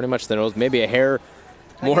 Well, pretty much the nose. Maybe a hair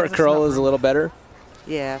more gives us curl enough is a room. little better.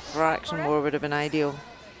 Yeah, fraction more would have been ideal.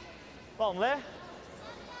 Vanlig.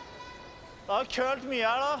 Det har curlt mye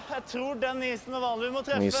her da. Jeg tror den isen er vanlig vi må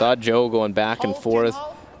And you treffe. saw Joe going back and Halv forth til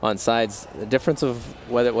halv. on sides. The difference of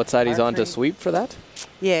what side he's on to sweep for that?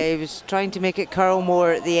 Yeah, he was trying to make it curl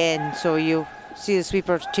more at the end, so you see the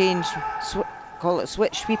sweeper change, call it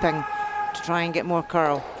switch sweeping, to try and get more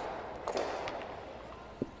curl.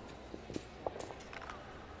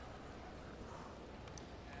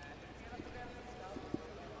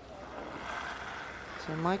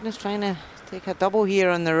 So Magnus trying to take a double here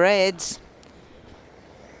on the reds.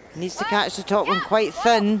 Needs to catch the top one quite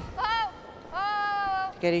thin. Whoa,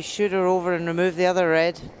 whoa. Get his shooter over and remove the other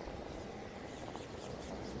red.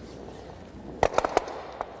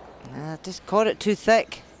 Just caught it too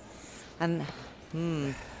thick. And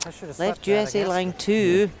I should have left slept that, I USA guess. line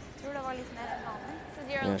 2. Tror det var litt mer enn vanlig. This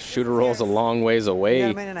is your- Yeah, this shooter is rolls a yours. long ways We got away. a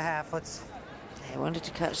minute and a half. Let's. I wanted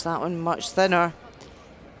to catch that one much thinner.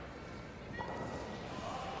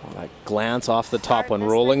 That glance off the top one,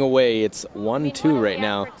 rolling away. It's I mean, 1-2 what are right we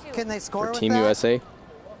now at for two? Can they score for with Team that? USA.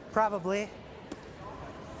 Probably.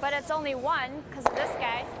 But it's only one because of this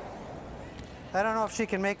guy. I don't know if she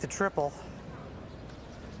can make the triple.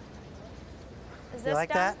 Is You this like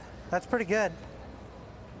done? that? That's pretty good.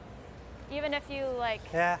 Even if you like,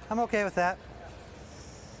 Yeah, I'm okay with that.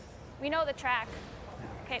 we know the track.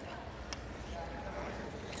 Okay.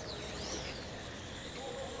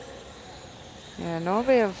 Yeah,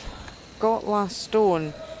 Norway have got last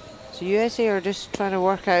stone. So USA are just trying to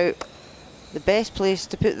work out the best place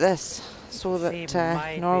to put this so She that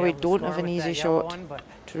might be Norway able to don't score have an with easy that yellow shot one, but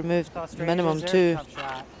to remove how strange minimum is there? 2. Tough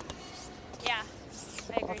shot. Yeah,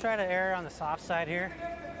 I I'll agree. try to err on the soft side here.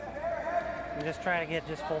 And just try to get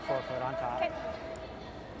just full 4-foot on top. Okay.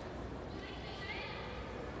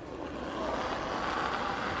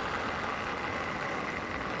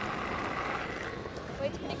 Way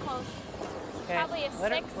too many close. Okay, Probably a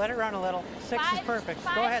let it, 6. let it run a little. 6 is Five, perfect. Go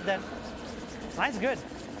 5. ahead then. Mine's good.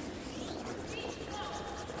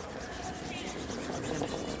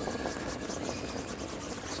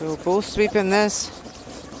 So both sweeping this.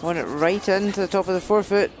 Want it right into the top of the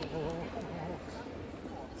 4-foot.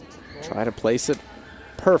 Try to place it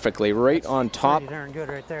perfectly right on top. Pretty darn good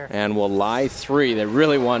right there. And will lie 3. They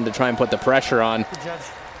really wanted to try and put the pressure on. Good judge.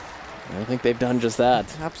 I think they've done just that.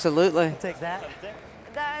 Absolutely. Take that.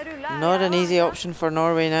 Det ruller. Not an easy option for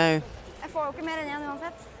Norway now. Jeg får jo ikke mer enn én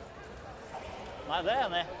uansett. Nei, det er jeg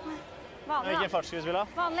enig i. Vanlig, Hvilken da. fart skal vi spille?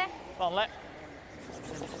 Vanlig. Vanlig.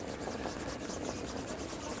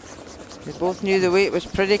 They both knew the weight was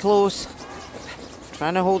pretty close.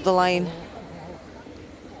 Trying to hold the line.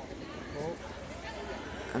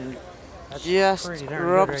 And just pretty darn good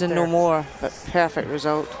rubs right and no there. more, but perfect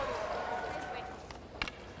result.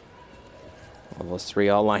 Well, those 3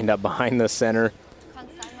 all lined up behind the center.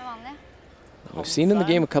 Kanstein med vanlig. We've seen in the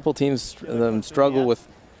game a couple teams struggle with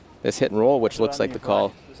this hit and roll, which looks like the call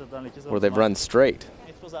where they've run straight.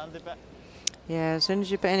 90% tipper jeg. Yeah, as soon as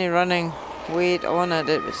you put any running weight on it,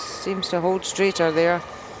 it seems to hold straighter there.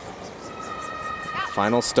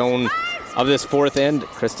 Final stone of this 4th end,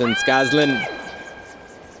 Kristen Skaslin.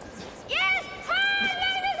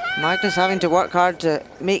 Magnus having to work hard to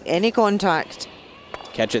make any contact.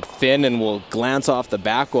 Catch it thin and will glance off the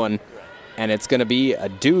back one. And it's going to be a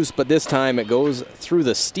deuce, but this time it goes through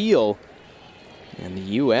the steel. And the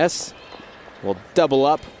U.S. will double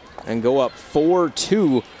up and go up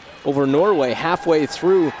 4-2 over Norway halfway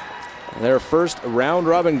through their first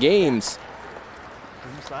round-robin games.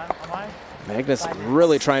 Magnus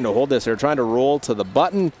really trying to hold this. They're trying to roll to the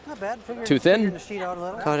button. Not bad. Too thin? Figured the sheet out a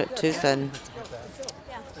little. Caught it too thin.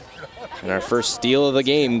 And our first steal of the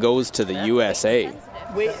game goes to the USA.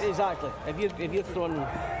 Wait, exactly. If you're throwing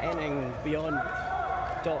anything beyond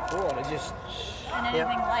top 4, it just. And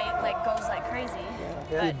anything light goes like crazy.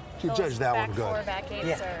 Yeah. You those judged that back one good. 4, back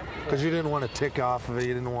 8s are. Because you didn't want to tick off of it.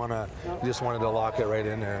 You didn't want to. You just wanted to lock it right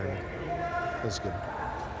in there. And that's good.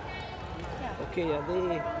 Okay, they're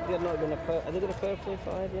not going to are they going to power play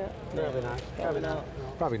 5 yet? No, Probably not. Probably not.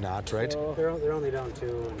 Probably not, right? So They're only down 2.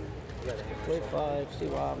 And play 5, see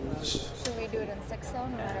what happens. Should we do it in 6 though,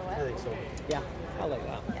 no matter what? I think so. Yeah, I like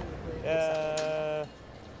that.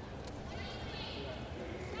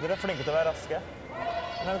 Dere er flinke til å være raske.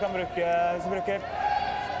 Men vi kan bruke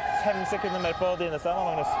 5 sekunder mer på dine stein,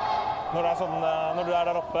 Magnus. Når du er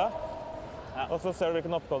der oppe, og så ser du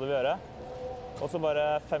hvilken oppgave du vil gjøre. Og så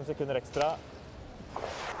bare 5 sekunder ekstra.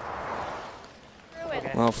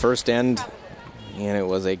 Well, first end, and it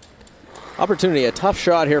was a opportunity, a tough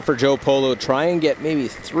shot here for Joe Polo. Try and get maybe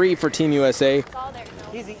 3 for Team USA.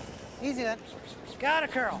 Easy. Easy then. Got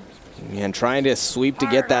it, Curl. And trying to sweep to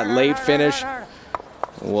get that late finish.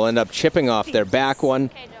 Will end up chipping off their back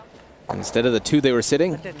one. Instead of the 2 they were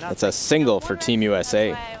sitting, it's a single for Team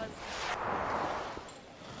USA.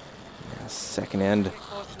 Second end.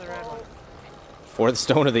 4th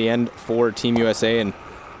stone of the end for Team USA, and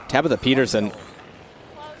Tabitha Peterson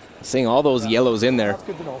seeing all those yellows in there.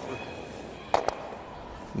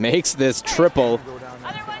 Makes this triple,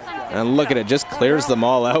 and look at it, just clears them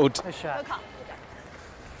all out.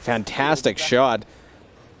 Fantastic shot.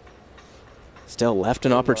 Still left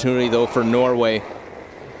an opportunity though for Norway.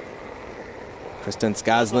 Kristen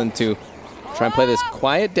Skasland to try and play this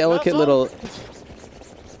quiet, delicate little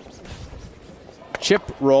chip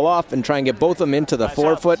roll off and try and get both of them into the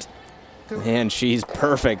forefoot. And she's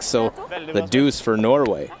perfect, so the deuce for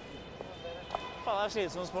Norway.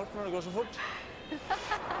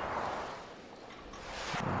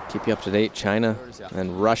 Keep you up to date, China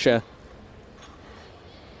and Russia.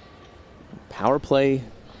 Power play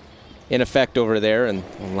in effect over there, and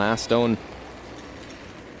last stone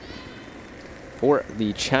for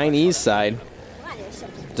the Chinese side.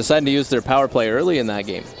 Decided to use their power play early in that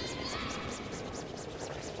game.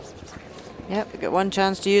 Yep, they got one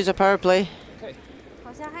chance to use a power play.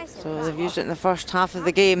 So they've used it in the first half of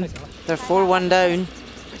the game. They're 4-1 down.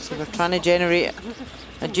 So they're trying to generate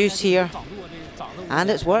a juice here. And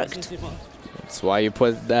it's worked. That's why you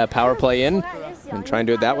put that power play in and try and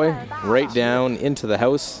do it that way. Right down into the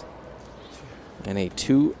house. And a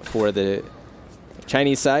 2 for the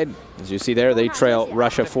Chinese side. As you see there, they trail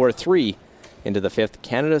Russia 4-3 into the 5th.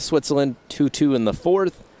 Canada, Switzerland 2-2 in the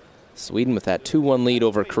 4th. Sweden with that 2-1 lead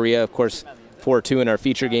over Korea. Of course, 4-2 in our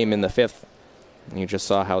feature game in the 5th. And you just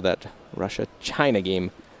saw how that Russia-China game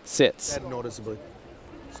sits. Noticeably.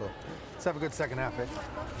 So let's have a good second half, eh?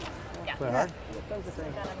 Yeah. Play hard.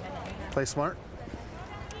 Play smart.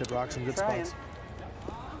 Hit rocks in good spots.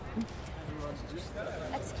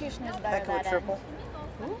 Execution is better that triple.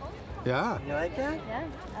 Yeah. You like that? Yeah,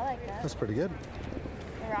 I like that. That's pretty good.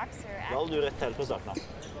 The rocks are Da hadde du rett helt på starten.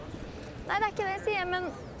 Nei, det er ikke det jeg sier, men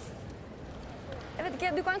jeg vet ikke,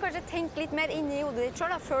 du kan kanskje tenke litt mer inni i hodet ditt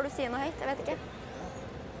selv da, før du sier noe høyt, jeg vet ikke.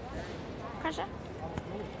 Kanskje?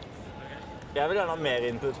 Jeg vil gjerne ha mer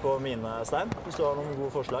input på mine stein, hvis du har noen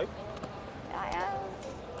gode forslag. Ja,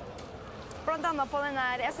 blant annet på den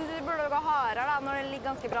der, jeg synes du burde gå hardere da, når det ligger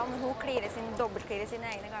ganske bra, når hun dobbeltklirer sine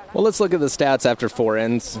egne garder. Well, let's look at the stats after 4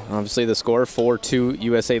 ends. Obviously the score, 4-2,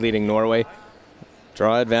 USA leading Norway.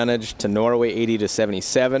 Draw advantage to Norway,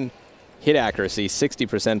 80-77. Hit accuracy,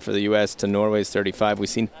 60% for the US to Norway's 35. We've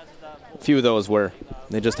seen a few of those where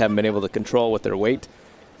they just haven't been able to control with their weight.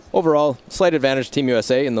 Overall, slight advantage to Team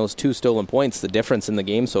USA in those 2 stolen points, the difference in the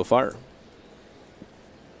game so far.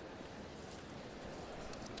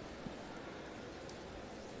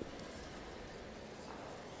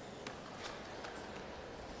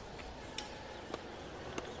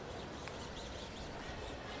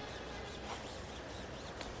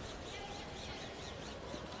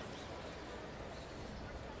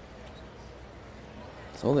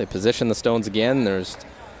 So they position the stones again. There's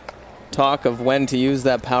talk of when to use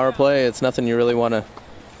that power play. It's nothing you really want to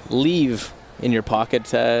leave in your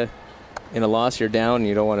pocket in a loss. You're down.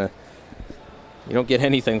 You don't get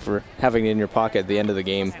anything for having it in your pocket at the end of the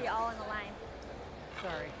game. All on the line.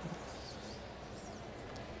 Sorry.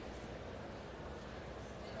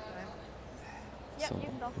 So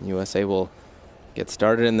USA will get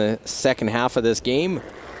started in the second half of this game.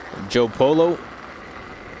 Joe Polo will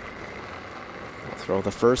throw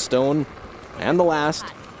the first stone and the last.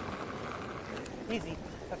 Easy.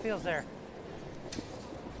 That feels there.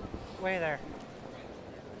 Way there.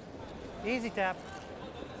 Easy tap.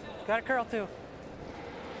 Got a curl too.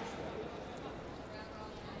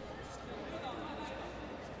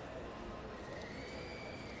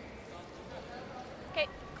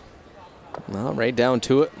 Well, right down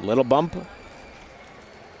to it. Little bump.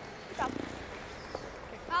 Hva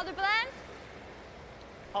hadde du på den?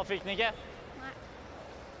 Han fikk den ikke. Nei.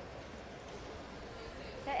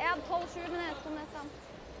 Det er 12-7, men jeg kom nesten.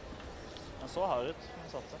 Den så hard ut.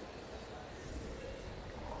 Den satte.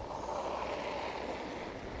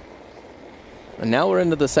 And now we're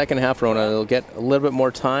into the second half, Rona. They'll get a little bit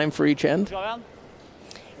more time for each end. Skal vi igjen?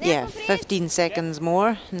 Yeah, 15 seconds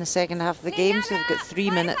more in the second half of the game, so they've got 3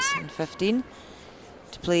 minutes and 15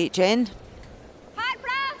 to play each end. Her,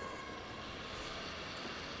 plass!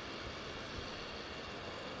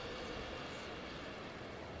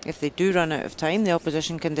 If they do run out of time, the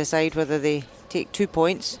opposition can decide whether they take 2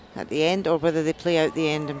 points at the end or whether they play out the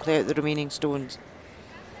end and play out the remaining stones.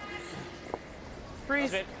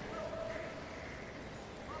 Freeze.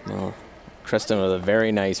 Well, Kristen with a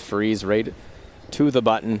very nice freeze right to the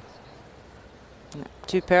button.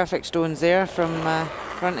 2 perfect stones there from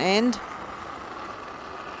front end.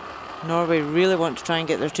 Norway really want to try and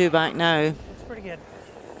get their 2 back now. Looks pretty good.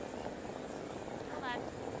 Hold on.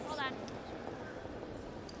 Hold on.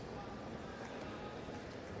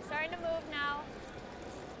 Starting to move now.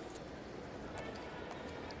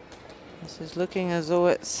 This is looking as though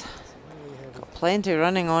it's got plenty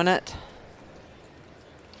running on it.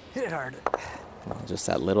 Hit it hard. Well, just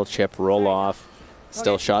that little chip roll off.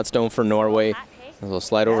 Still shot stone for Norway. They'll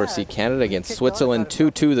slide over to see Canada against Switzerland.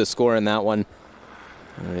 2-2 the score in that one.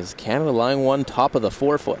 And it is Canada line 1 top of the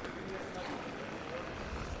 4-foot.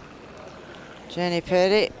 Jenny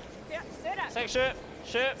Perry Seks, sju,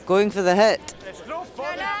 sju. going for the hit.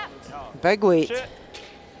 Kjør det. Big weight. Sju.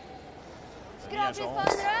 Skrapvis på den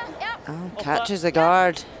røde. Ja. Oh, catches the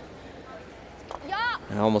guard. Ja.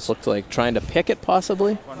 It almost looked like trying to pick it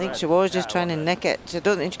possibly. I think she was just trying to nick it. I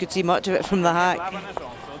don't think she could see much of it from the hack.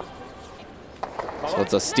 So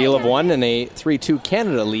it's a steal of 1 and a 3-2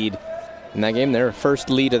 Canada lead in that game. Their first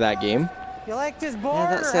lead of that game. You like this board?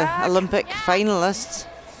 Yeah, that's the Olympic finalists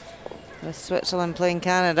with Switzerland playing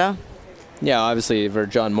Canada. Yeah, obviously for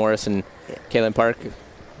John Morris and Caitlin Park,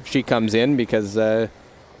 she comes in because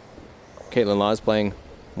Caitlin Law is playing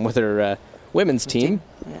with her women's team.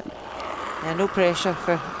 Yeah, no pressure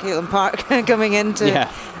for Caitlin Park coming in to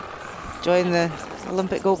join the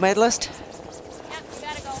Olympic gold medalist. Yep, you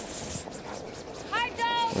gotta go. Hard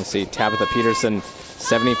down. We'll see Tabitha Peterson,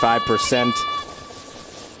 75%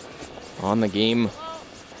 on the game.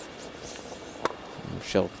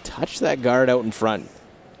 She'll touch that guard out in front,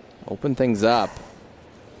 open things up.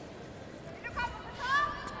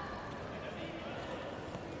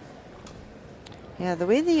 Yeah, the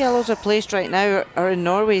way the yellows are placed right now are in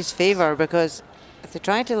Norway's favour, because if they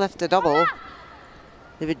try to lift a double,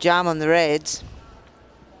 they would jam on the reds.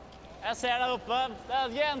 So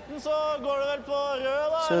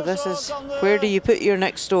this is, where do you put your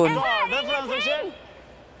next stone?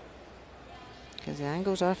 Because the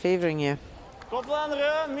angles are favouring you. Gå på den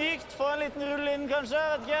røde, mykt, få en liten rull inn kanskje,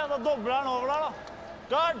 vet ikke, da dobler den over der da.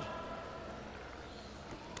 Guard!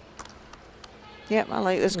 Yep, I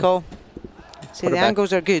like this call. See, the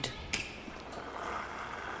angles are good.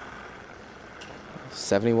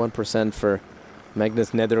 71% for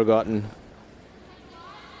Magnus Nedergotten.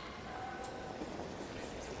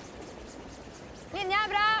 Linja er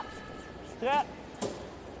bra. Tre.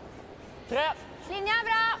 Tre. Linja er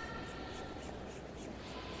bra.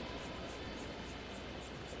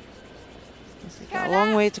 Got a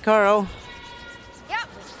long way to curl. Ja,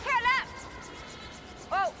 curle.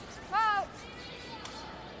 Wow, wow.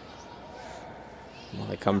 Well,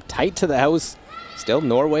 they come tight to the house. Still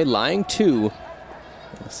Norway lying 2.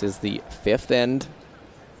 This is the 5th end.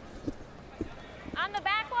 On the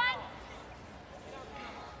back one.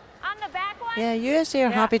 On the back one. Yeah, USA are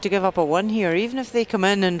happy to give up a 1 here, even if they come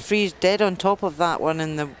in and freeze dead on top of that one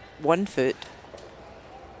in the 1 foot.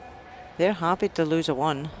 They're happy to lose a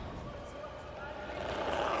 1.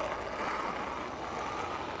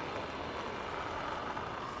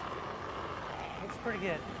 Looks pretty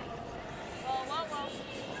good. Whoa, whoa, whoa.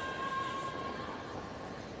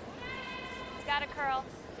 It's got a curl.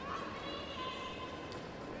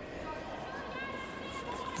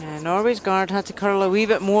 Yeah, Norway's guard had to curl a wee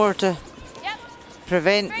bit more to Yep.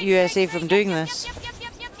 prevent USA from doing Yep, this. yep, yep,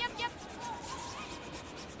 yep, yep, yep, yep.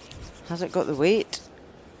 Has it got the weight?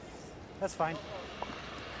 That's fine.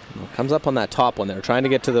 Well, comes up on that top one. They're trying to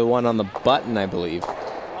get to the one on the button, I believe. Da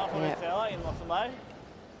får vi se da, innmassen der.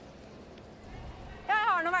 Ja, jeg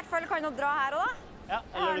har nå i hvert fall kan nå dra her også da. Ja,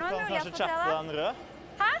 eller du kan kanskje chatte den røde.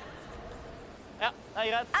 Hæ? Ja, det er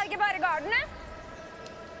greit. Er det ikke bare garden, ja?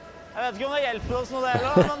 Jeg vet ikke om det hjelper oss noe det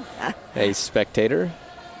heller, men... A spectator.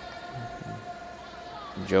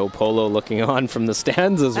 Joe Polo looking on from the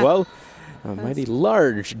stands as well. A mighty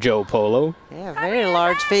large Joe Polo. Yeah, very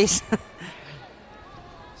large face.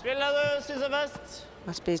 Spill det du synes er best.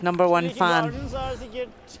 Must be his #1 fan. Garden, så er det sikkert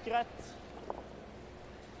greit.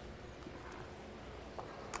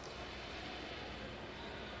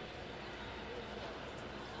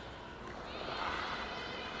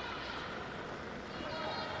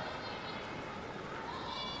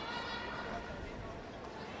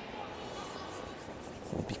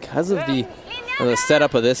 Because of the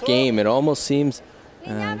setup of this game, it almost seems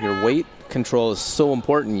your weight control is so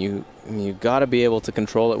important. You got to be able to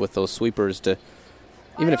control it with those sweepers to,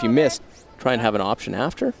 even if you miss, try and have an option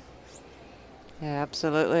after. Yeah,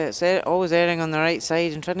 absolutely. It's always erring on the right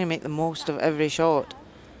side and trying to make the most of every shot.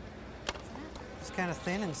 It's kind of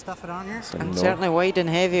thin and stuff it on here. And certainly wide and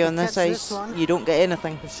heavy on this ice. You don't get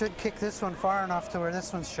anything. It should kick this one far enough to where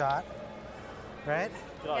this one's shot, right?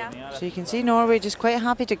 Yeah. So you can see Norway just quite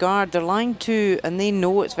happy to guard. They're line 2 and they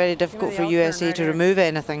know it's very difficult for USA to remove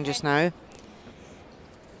anything just now.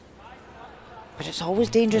 But it's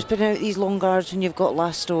always dangerous putting out these long guards when you've got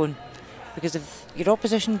last stone. Because if your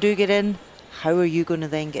opposition do get in, how are you going to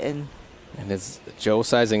then get in? And is Joe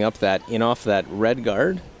sizing up that in off that red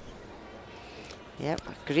guard? Yep,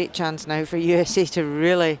 a great chance now for USA to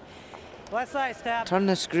really turn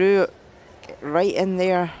the screw right in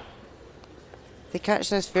there. They catch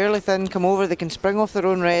this fairly thin, come over, they can spring off their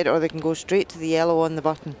own red or they can go straight to the yellow on the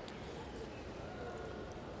button.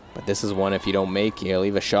 But this is one if you don't make, you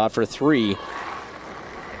leave a shot for 3.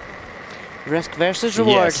 Risk versus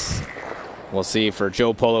reward. Yes. We'll see for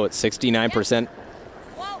Joe Polo at 69%.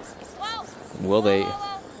 Will they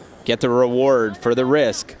get the reward for the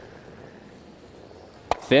risk?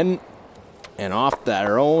 Thin and off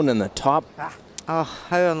their own in the top. Oh,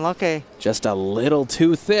 how unlucky. Just a little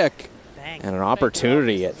too thick. And an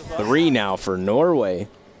opportunity at 3 now for Norway.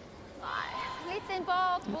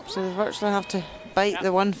 So they virtually have to bite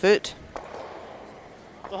the 1 foot.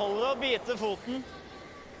 Det holder å bite foten.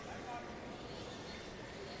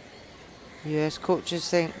 US coach is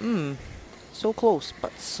saying, so close,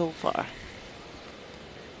 but so far.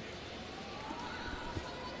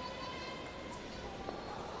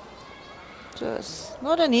 So it's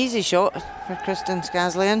not an easy shot for Kristen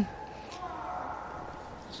Skazlian.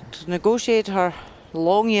 To negotiate her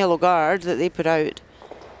long yellow guard that they put out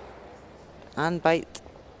and bite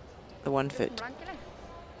the 1 foot.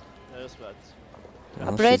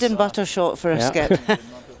 A bread and butter shot for a skip.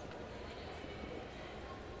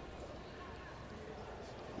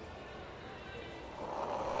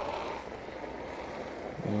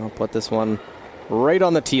 I'll put this one right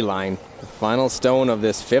on the tee line. The final stone of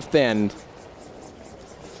this 5th end.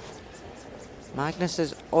 Magnus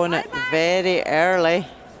is on it very early.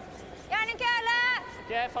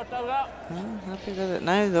 Happy with it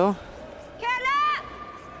now, though.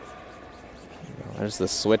 There's the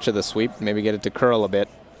switch of the sweep. Maybe get it to curl a bit.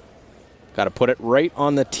 Got to put it right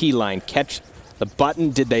on the tee line. Catch the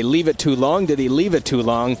button. Did they leave it too long? Did he leave it too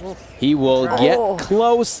long? He will get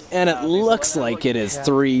close, and it looks like it is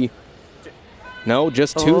 3. No,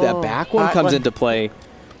 just 2. That back one comes into play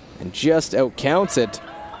and just outcounts it,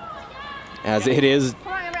 as it is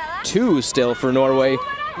 2 still for Norway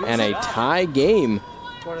and a tie game.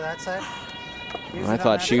 Go to that side. I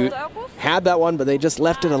thought she had that one, but they just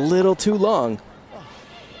left it a little too long.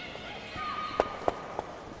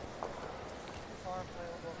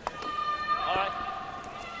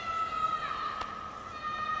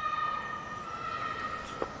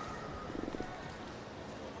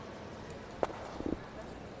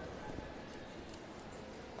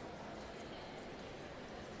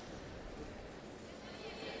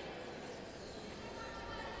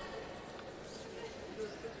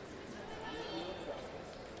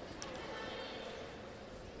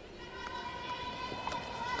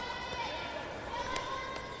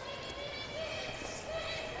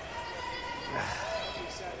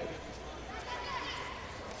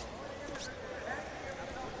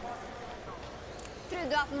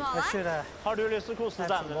 Har du lyst til å kose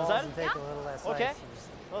damene selv? Ja. Ok,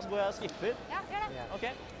 da går jeg og skipper. Ja, gjør det. Ok.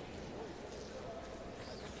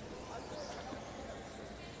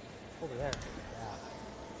 Over there.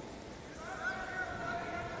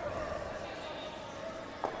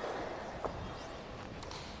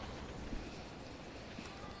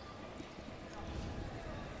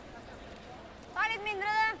 Ta litt mindre,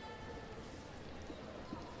 det.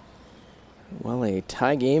 Well, a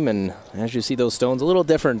tie game, and as you see those stones, a little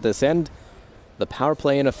different this end. The power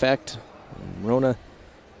play in effect. Rona,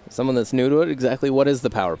 someone that's new to it, exactly what is the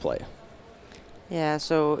power play? Yeah,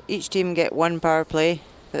 so each team get 1 power play.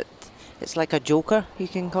 It's like a joker, you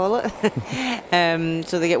can call it.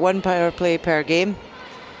 So they get 1 power play per game.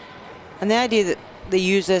 And the idea that they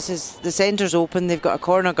use this is the centre's open, they've got a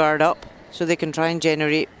corner guard up, so they can try and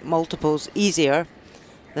generate multiples easier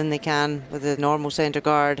than they can with the normal centre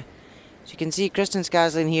guard. So you can see Kristen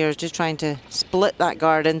Skaslin here is just trying to split that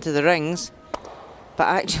guard into the rings, but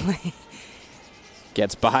actually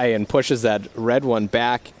gets by and pushes that red one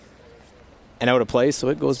back and out of place, so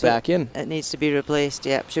it goes back in. It needs to be replaced,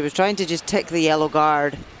 yep. She was trying to just tick the yellow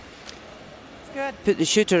guard, put the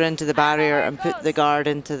shooter into the barrier and put the guard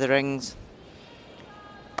into the rings.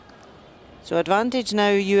 So advantage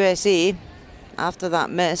now USA after that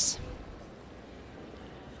miss.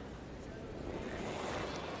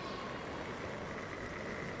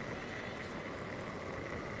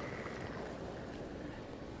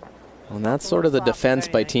 And that's sort of the defense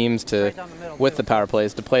by teams to, with the power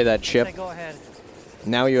plays, to play that chip.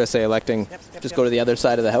 Now USA electing just go to the other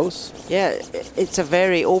side of the house. Yeah, it's a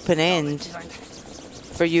very open end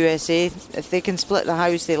for USA. If they can split the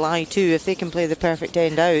house, they lie two. If they can play the perfect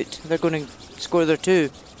end out, they're going to score their two.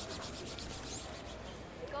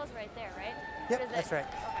 It goes right there, right? Yep, that's right.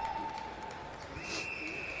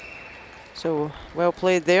 So well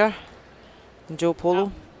played there, and Joe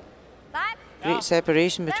Polo. Great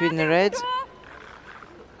separation between the reds.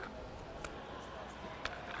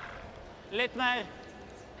 Litt mer.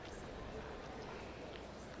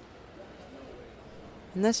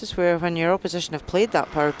 And this is where, when your opposition have played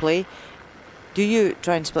that power play, do you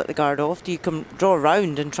try and split the guard off? Do you come draw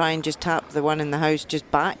around and try and just tap the one in the house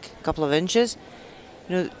just back a couple of inches?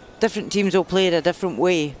 You know, different teams will play it a different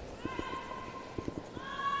way.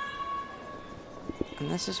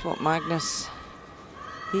 And this is what Magnus,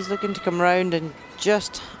 he's looking to come round and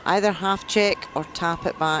just either half check or tap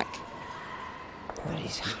it back. But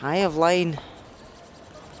he's high of line.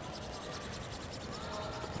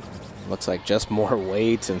 Looks like just more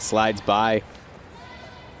weight and slides by.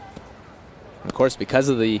 Of course, because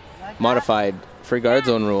of the modified free guard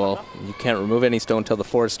zone rule, you can't remove any stone till the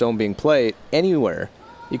fourth stone being played anywhere.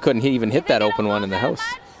 You couldn't even hit that open one in the house.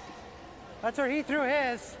 That's where he threw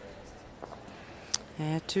his.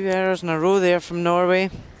 Yeah, 2 errors in a row there from Norway.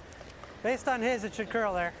 Based on his, it should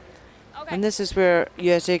curl there. And this is where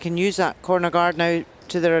USA can use that corner guard now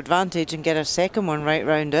to their advantage and get a second one right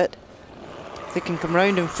round it. If they can come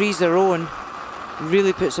round and freeze their own,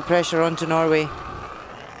 really puts the pressure onto Norway.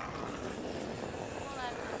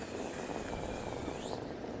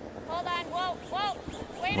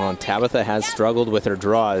 Well, Tabitha has struggled with her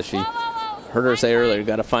draws. She heard her say earlier,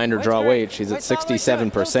 got to find her draw weight. She's at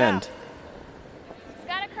 67%.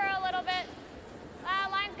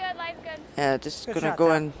 Yeah, just going to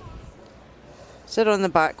go and sit on the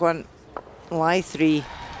back one, lie three.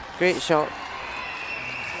 Great shot.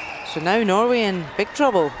 So now Norway in big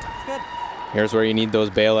trouble. Here's where you need those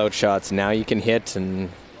bailout shots. Now you can hit and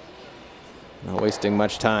not wasting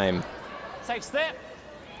much time. 60.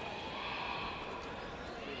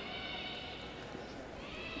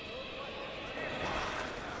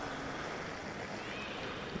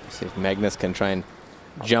 See if Magnus can try and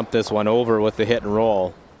jump this one over with the hit and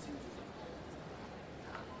roll.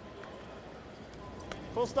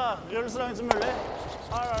 Costa, gjør det så langt som mulig.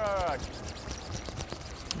 Alright.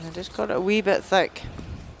 I just got it a wee bit thick.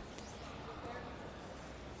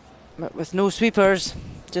 But with no sweepers,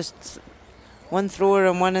 just one thrower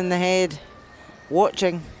and one in the head,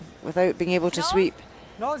 watching without being able to sweep.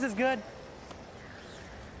 Nose is good.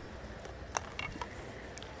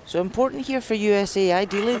 So important here for USA.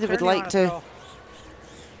 Ideally, they would like to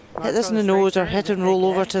hit this in the nose or hit and roll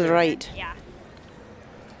over to the right. Yeah.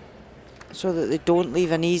 So that they don't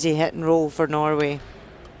leave an easy hit and roll for Norway.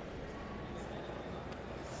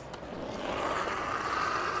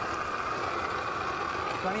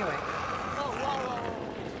 Anyway.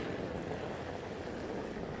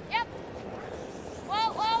 Yep.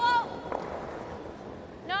 Whoa, whoa, whoa.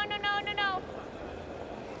 No, no, no, no, no.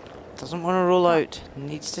 Doesn't want to roll out.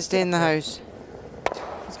 Needs to stay in the house.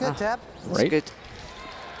 It's good, Tab. That's Right. good.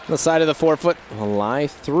 The side of the 4 foot, lie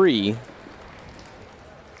three.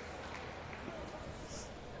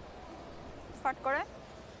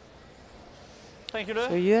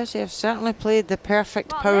 So USA have certainly played the perfect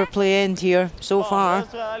power play end here so far.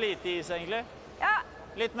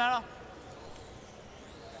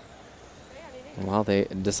 While they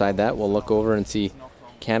decide that, we'll look over and see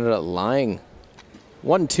Canada lying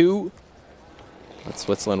 1-2. But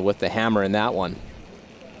Switzerland with the hammer in that one.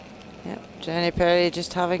 Yep, Jenny Perry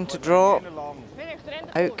just having to draw.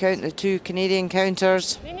 Out count the two Canadian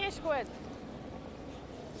counters.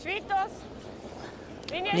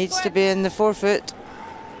 Needs to be in the 4 foot.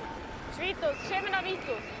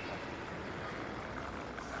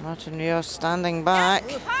 Martin Rios standing back.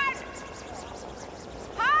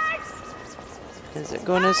 Is it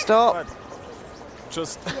going to stop?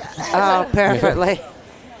 Just Ah, perfectly.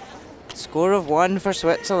 Score of 1 for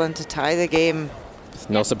Switzerland to tie the game. It's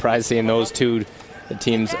no surprise seeing those two, the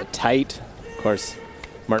teams tight. Of course,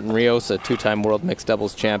 Martin Rios, a 2-time world mixed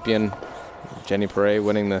doubles champion. Jenny Perret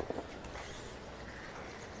winning the I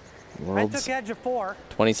took Worlds edge of 4.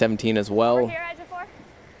 2017 as We're well. here, edge of 4?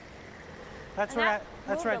 That's And where that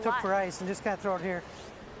that's where I moved a took lot. for ice and just kind of throw it here.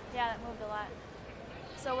 Yeah, that moved a lot.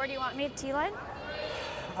 So where do you want me to T-line?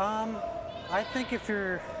 I think if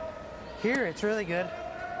you're here, it's really good.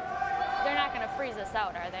 They're not going to freeze us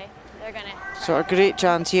out, are they? They're going to... So a great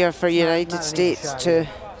chance here for United not an easy States shot, to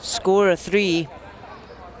score a 3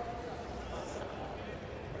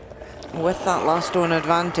 with that last stone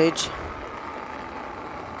advantage.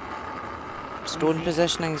 Stone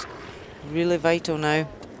positioning is really vital now.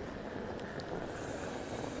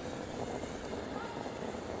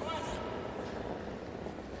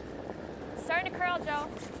 Starting to curl, Joe.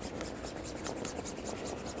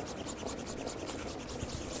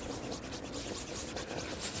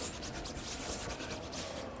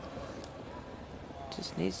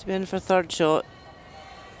 Just needs to be in for third shot.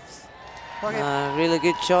 Really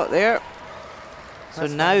good shot there. So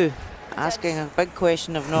That's now, asking a big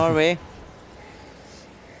question of Norway.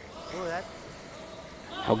 Ooh, that,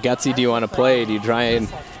 How gutsy do you want to play? Do you try and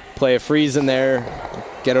play a freeze in there,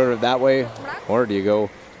 get out of it that way, or do you go?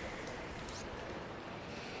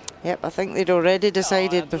 Yep, I think they'd already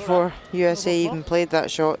decided before USA even played that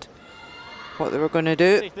shot what they were going to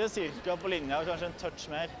do. Riktig, cirka på linja, kanskje en touch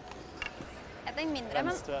mer. Jeg tenker mindre, men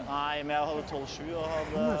Venstre. Nei, men jeg hadde 12-7 og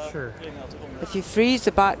I'm hadde not sure. linja til å komme. If you freeze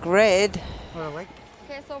the back red, Or like,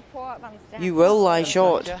 ok, så på venstre. you will lie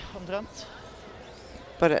short, Ikke, omtrent.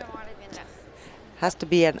 but it Det var litt mindre. has to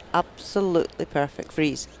be an absolutely perfect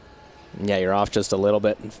freeze. Yeah, you're off just a little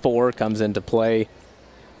bit, and 4 comes into play.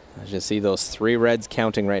 As you see those 3 reds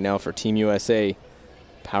counting right now for Team USA.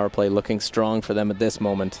 Power play looking strong for them at this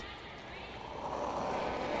moment.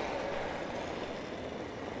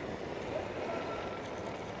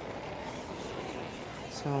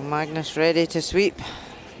 So Magnus ready to sweep. Bare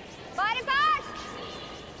fart!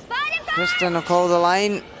 Bare fart! Kristen will call the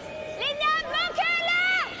line. Linja, blå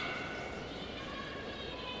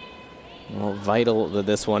kule! Well, vital that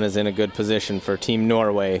this one is in a good position for Team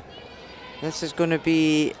Norway. This is going to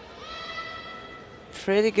be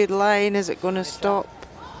pretty good line. Is it going to stop?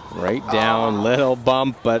 Right down, little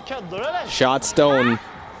bump, but Kødder du, eller? shot stone.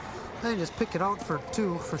 I just pick it out for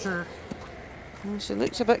 2 for sure. Well, she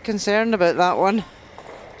looks a bit concerned about that one.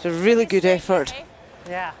 It's a really good effort.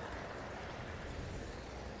 Yeah.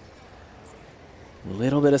 A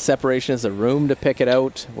little bit of separation is the room to pick it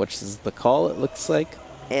out, which is the call, it looks like.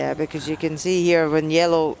 Yeah, because you can see here when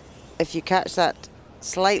yellow, if you catch that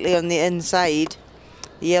slightly on the inside,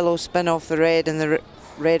 the yellow spin off the red and the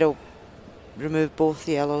red will remove both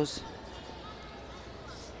the yellows.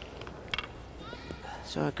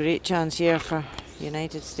 So a great chance here for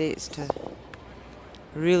United States to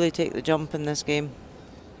really take the jump in this game.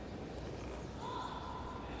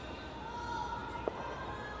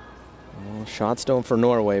 Well, shot stone for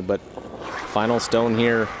Norway, but final stone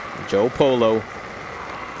here, Joe Polo.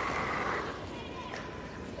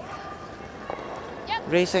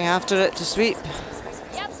 Racing after it to sweep.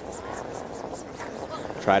 Yep.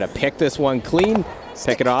 Try to pick this one clean,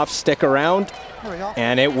 pick it off, stick around, There we go.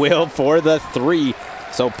 and it will for the 3.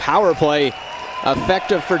 So power play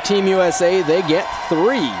effective for Team USA. They get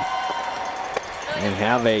 3 and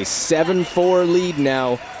have a 7-4 lead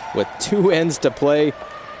now with 2 ends to play.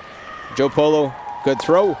 Joe Polo, good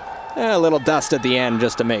throw. A little dust at the end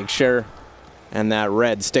just to make sure. And that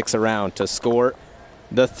red sticks around to score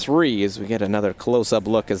the 3 as we get another close-up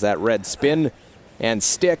look as that red spin and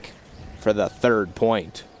stick for the 3rd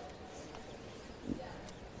point.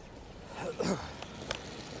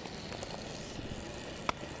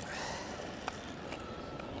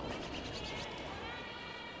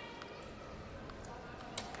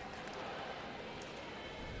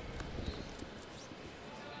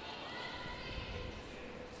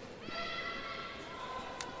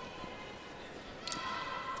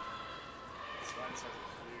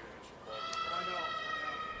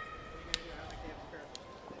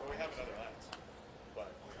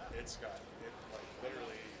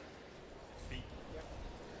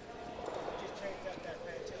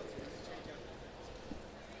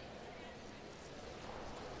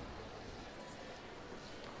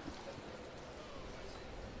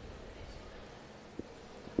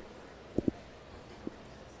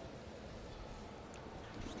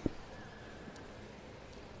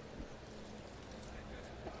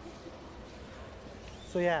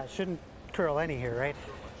 So yeah, it shouldn't curl any here, right?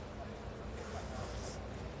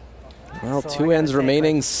 Well, 2 ends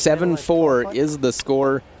remaining. 7-4 is the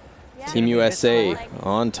score. Team USA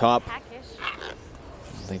on top.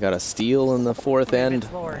 They got a steal in the 4th end.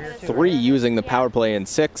 3 using the power play in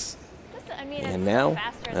 6. And now,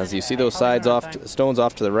 as you see those stones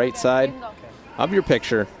off to the right side of your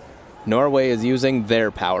picture, Norway is using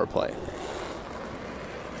their power play.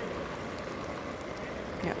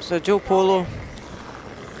 Yep, so Joe Polo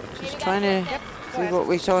just trying to see what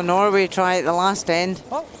we saw Norway try at the last end.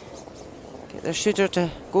 Get their shooter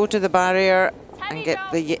to go to the barrier and get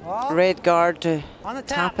the red guard to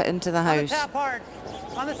tap it into the house.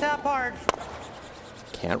 On the tap hard.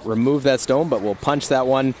 Can't remove that stone, but we'll punch that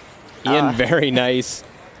one in. Very nice.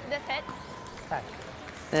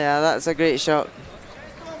 Yeah, that's a great shot.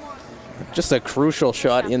 Just a crucial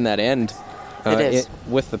shot in that end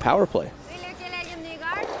with the power play.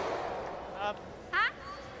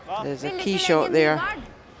 There's a key shot there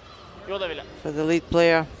for the lead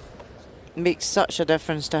player. Makes such a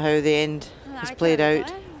difference to how the end is played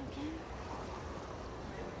out.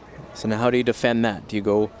 So now how do you defend that? Do you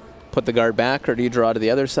go put the guard back, or do you draw to the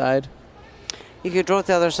other side? You could draw to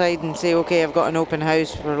the other side and say, okay, I've got an open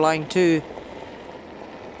house for line 2.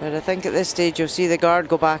 But I think at this stage you'll see the guard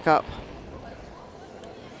go back up.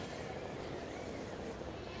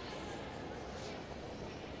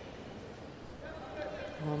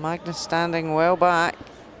 Well, Magnus standing well back.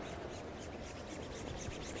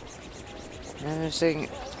 And they're saying,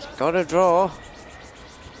 got to draw.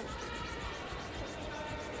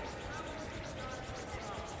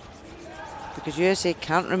 Because USA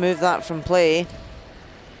can't remove that from play.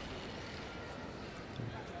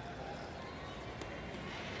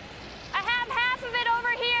 I have half of it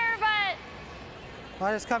over here, but...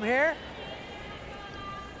 Want us come here?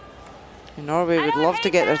 And Norway would love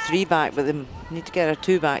to get their 3 back, but they need to get their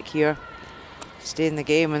 2 back here. Stay in the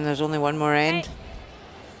game, and there's only one more end.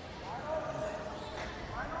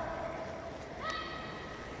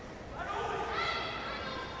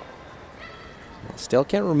 Still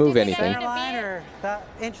can't remove anything. Center line or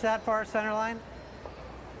inch that far center line?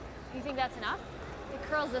 You think that's enough? It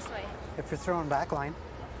curls this way. If you're throwing back line.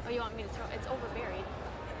 Oh, you want me to throw? It's over buried.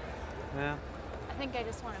 Yeah. I think I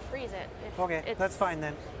just want to freeze it. Okay, that's fine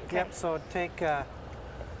then. Okay. Yep, so take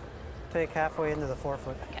halfway into the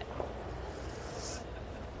 4-foot. Okay.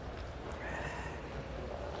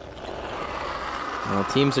 Well,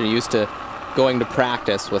 teams are used to going to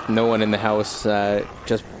practice with no one in the house,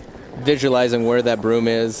 just visualizing where that broom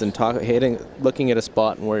is and looking at a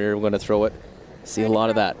spot and where you're going to throw it. See a lot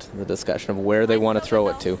of that, the discussion of where they want to throw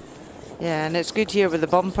it to. Yeah, and it's good here with the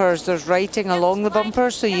bumpers. There's writing along the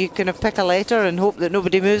bumpers, so you kind of pick a letter and hope that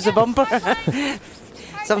nobody moves the bumper.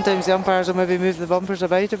 Sometimes the umpires will maybe move the bumpers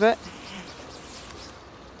about a bit.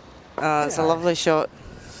 It's a lovely shot.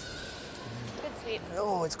 Good sweep.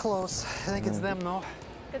 Oh, it's close. I think it's them though.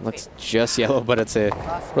 Looks just yellow, but it's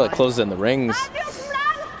really close in the rings.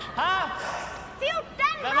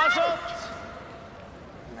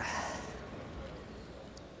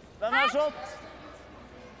 Den er slått.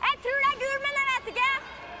 Jeg tror det er gul, men jeg vet ikke.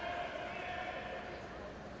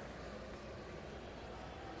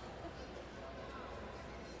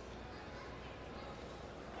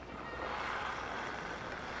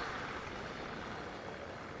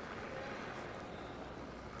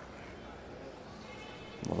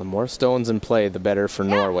 Well, the more stones in play, the better for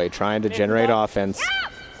Norway, trying to generate offense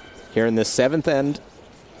here in the 7th end.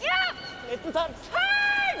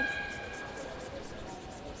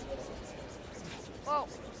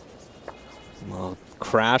 Well,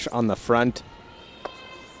 crash on the front.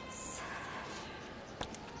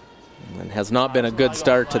 And has not been a good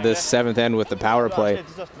start to this 7th end with the power play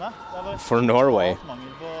for Norway.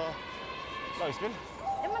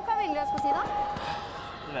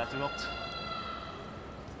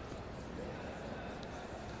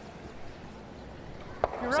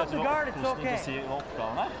 You're up the guard, it's okay.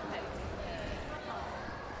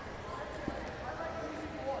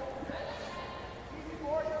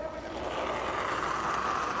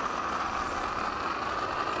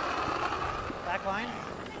 Back line.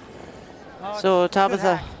 So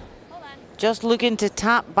Tabitha just looking to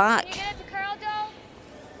tap back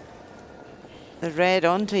the red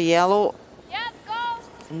onto yellow. Yep, go.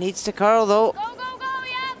 Needs to curl though. Go,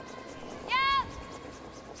 yep.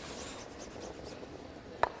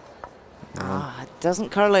 Yep. It doesn't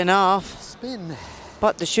curl enough. Spin.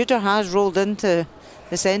 But the shooter has rolled into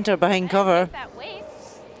the center behind cover. That wave.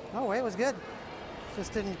 No, weight was good.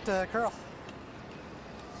 Just didn't curl.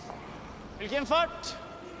 Hvilken fart?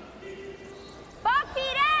 Bak 4.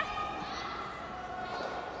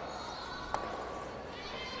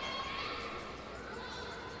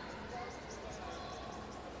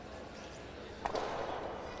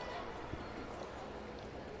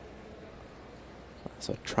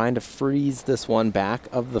 So trying to freeze this one back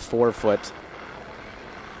of the forefoot.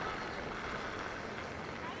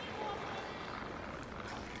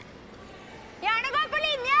 Gjerne gå på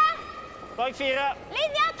linje! Bak 4.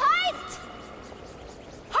 Linja tight!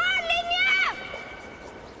 Hard linje!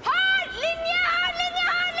 Hard linje, hard linje,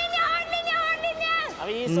 hard linje, hard linje, hard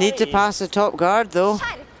linje! Need to pass the top guard though.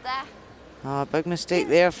 Skjerp deg. Oh, big mistake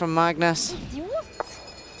there from Magnus. Idiot.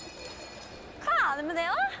 Hva er det med det,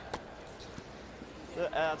 da? Jeg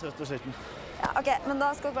er trøtt og sliten. Ja, ok, men da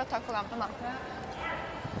skal vi bare takke for kampen, da.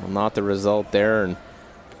 Well, not the result there. And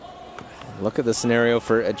look at the scenario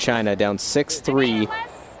for China, down 6-3.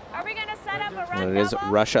 Are we gonna set up a And run it is double?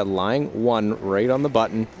 Russia lying 1 right on the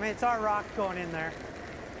button. I mean, it's our rock going in there.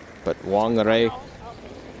 But Wang Rei,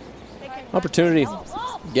 opportunity to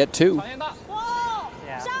get 2. 哇，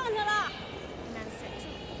上去了。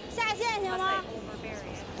下线行吗？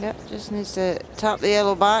 Yep, just needs to tap the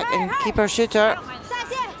yellow back and keep her shooter. 下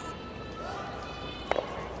线。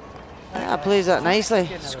 That plays that nicely.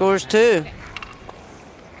 Scores 2.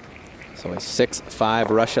 So a 6-5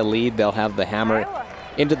 Russia lead. They'll have the hammer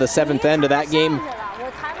into the 7th end of that game.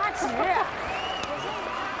 我弹他直。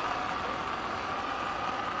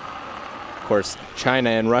 Of course, China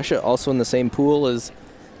and Russia also in the same pool as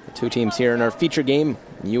the 2 teams here in our feature game,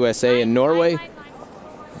 USA and Norway.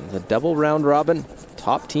 The double round robin.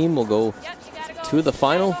 Top team will go to the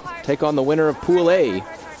final, take on the winner of Pool A.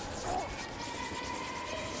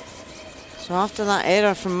 So after that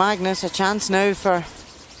error from Magnus, a chance now for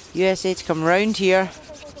USA to come round here,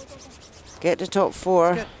 get to top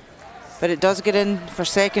 4. But it does get in for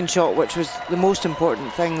second shot, which was the most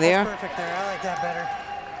important thing there. That's perfect there. I like that better.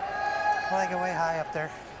 I like it way high up there.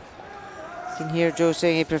 You can hear Joe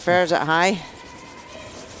saying he prefers it high.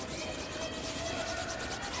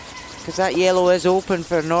 Because that yellow is open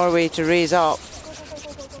for Norway to raise up.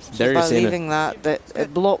 There you're By seeing leaving that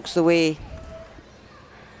it blocks the way.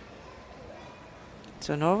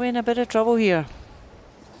 So Norway in a bit of trouble here.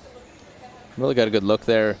 Really got a good look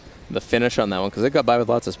there, the finish on that one, because it got by with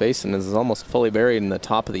lots of space and is almost fully buried in the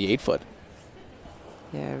top of the 8-foot.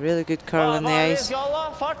 Yeah, really good curl in the ice.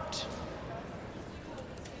 Fart.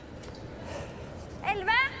 11.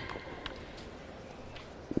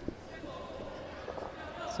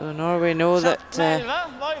 So Norway know that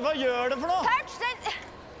Hva gjør det for noe? Touch den.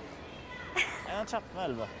 Jeg kjapp med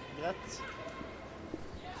 11. Greit.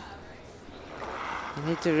 you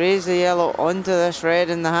need to raise the yellow onto this red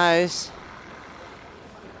in the house.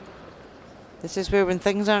 This is where when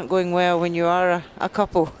things aren't going well, when you are a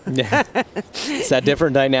couple. Yeah, it's that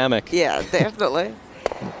different dynamic. Yeah, definitely.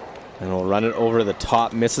 And we'll run it over the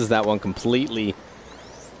top, misses that one completely.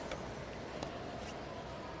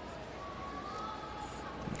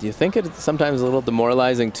 Do you think it's sometimes a little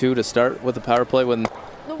demoralizing too to start with the power play when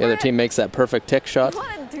the other team makes that perfect tick shot? Nå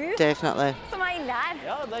er det du Definitely. som er ille her.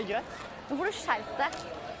 Ja, det er greit. Nå får du skjerpe deg.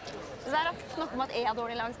 Det der er snakk om at jeg er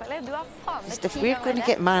dårlig lagspiller. Du har faen meg If we're going to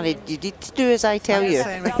get married, you need to do as I tell you.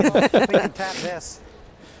 Saying we can tap this.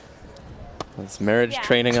 It's marriage Yeah.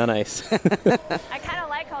 training on ice. I kind of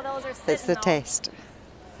like how those are sitting. It's the though. test.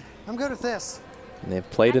 I'm good with this. And they've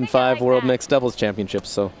played in I think I 5 like World that. Mixed Doubles Championships,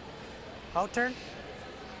 so Out turn.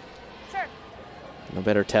 Sure. no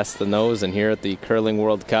better test than those. And here at the Curling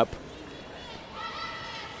World Cup,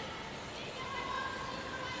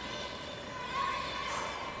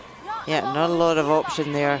 Yeah, not a lot of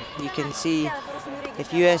option there. You can see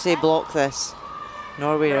if USA block this,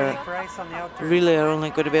 Norway are For ice on the out turn. really are only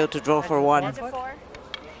going to be able to draw for 1. Edge of 4.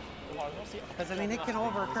 Because I mean, it can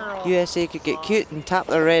over curl. USA could get cute and tap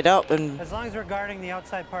their red up, and As long as we're guarding the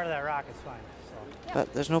outside part of that rock, it's fine. So.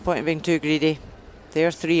 but there's no point in being too greedy.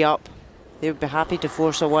 They're 3 up. They would be happy to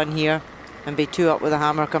force a 1 here and be 2 up with a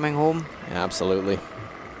hammer coming home. absolutely. 3-4.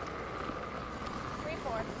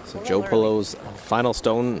 So Joe Polo's final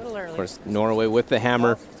stone, of course, Norway with the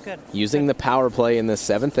hammer, It's good. using the power play in the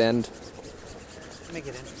 7th end. Let me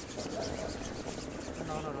get in.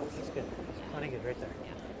 No, it's good. Plenty good right there.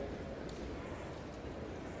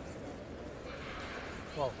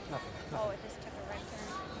 Whoa, nothing. Oh, it just took a right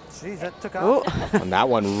turn. Jeez, that took off. Oh, And that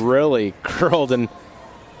one really curled. And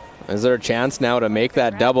is there a chance now to make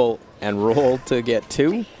that double and roll to get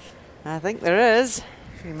 2? I think there is.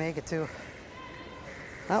 Should we make it too?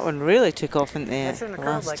 That one really took off in the That shouldn't have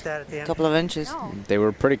curled last like that at the end. couple of inches. No. They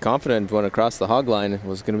were pretty confident going across the hog line. It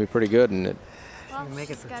was going to be pretty good, and it Well, make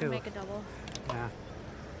it for gotta 2. make a double. Yeah.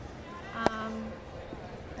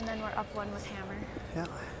 And then we're up 1 with hammer. Yeah.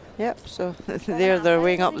 Yep, so they're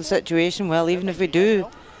weighing up the situation. Well, even if we do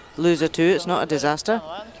lose a 2, it's not a disaster.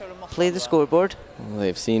 Play the scoreboard. Well,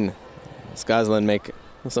 they've seen Skazlan make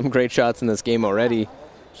some great shots in this game already.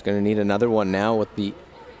 Just going to need another one now with the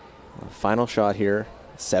final shot here.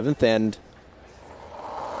 7th end.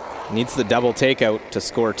 Needs the double takeout to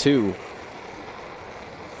score 2.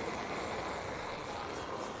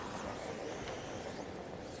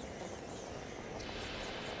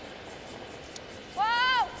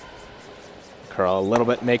 Curl a little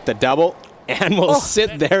bit, make the double, and we'll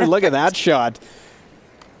sit there. Look at that shot.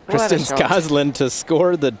 Kristen Skoslund to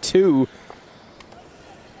score the 2.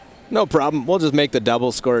 No problem. We'll just make the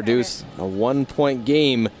double, score a deuce. A 1-point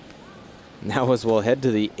game. Now as we'll head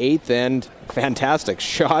to the 8th end. Fantastic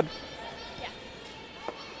shot.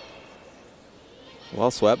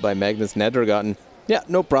 Well swept by Magnus Nedregotten. Yeah,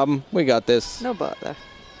 no problem. We got this. No bother.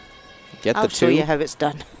 Get I'll the 2. show you how it's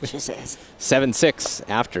done, she says. 7-6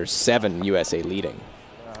 after 7, USA leading.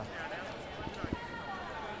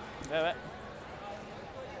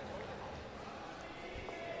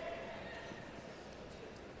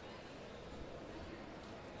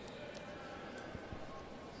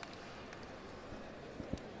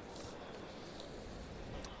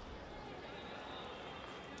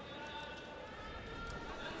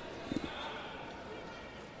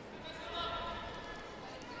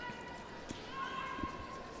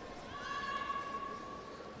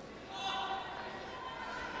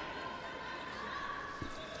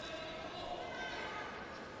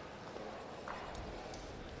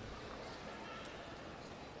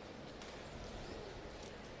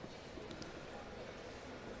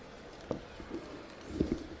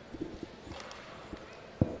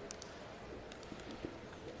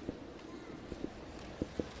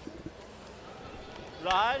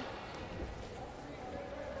 Right.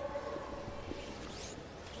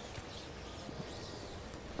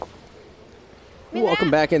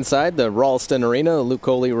 Welcome back inside the Ralston Arena. Luke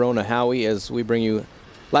Coley, Rona Howie, as we bring you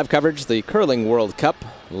live coverage, the Curling World Cup,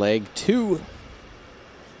 Leg 2.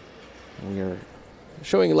 We are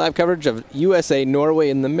showing you live coverage of USA Norway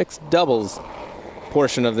in the mixed doubles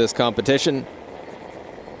portion of this competition.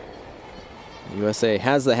 USA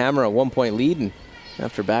has the hammer, a 1-point lead, and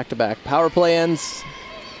after back-to-back power play ends,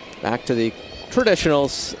 back to the traditional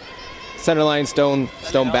centerline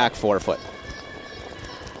stone back forefoot.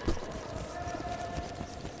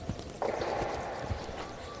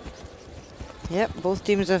 Yep, both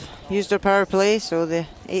teams have used their power play, so the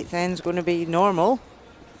 8th end's going to be normal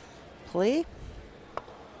play.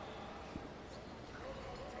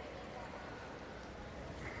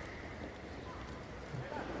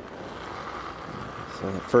 So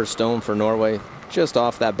the first stone for Norway, just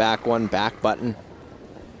off that back one, back button.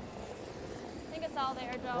 I think it's all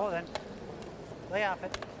there, Joe. Oh, then. Lay off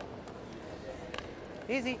it.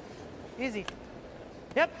 Easy. Easy.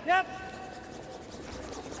 Yep, yep.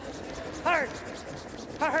 Hard.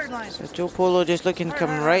 Hard line. So Joe Polo just looking to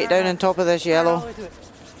come right down on top of this yellow.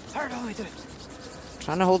 Hard all the way to it.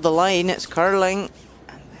 Trying to hold the line, it's curling.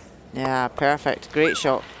 Yeah, perfect. Great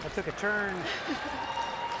shot. I took a turn.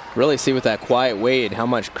 Really see with that quiet wade how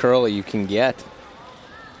much curl you can get.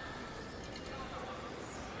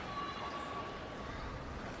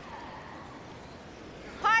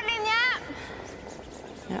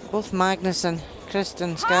 Yeah, both Magnus and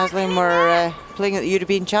Kristen Skaslin were playing at the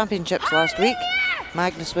European Championships last week.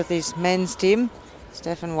 Magnus with his men's team,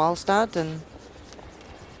 Stefan Wallstad, and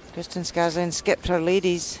Kristen Skaslin skipped her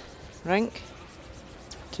ladies' rink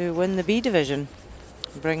to win the B division,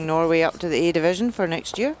 bring Norway up to the A division for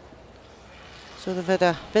next year. So they've had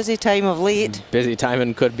a busy time of late. Busy time,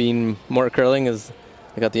 and could be more curling as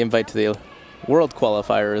they got the invite to the World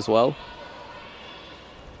Qualifier as well.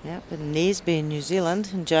 Yep, in Naseby in New Zealand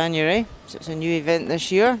in January. So it's a new event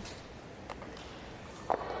this year.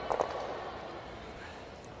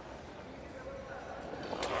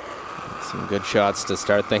 Some good shots to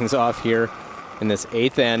start things off here in this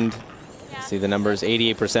 8th end. See the numbers,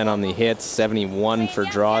 88% on the hits, 71 for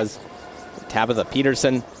draws. Tabitha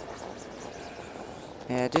Peterson.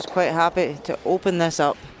 Yeah, just quite happy to open this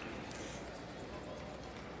up.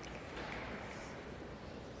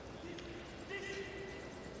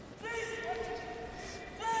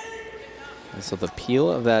 So the peel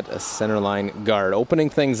of that centerline guard,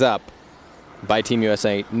 opening things up by Team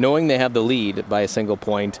USA, knowing they have the lead by a single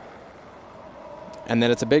point. And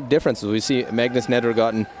then it's a big difference. We see Magnus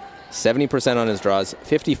Nedregotten 70% on his draws,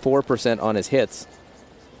 54% on his hits.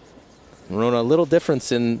 Rona, a little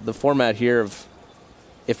difference in the format here of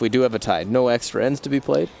if we do have a tie. No extra ends to be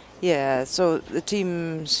played. Yeah, so the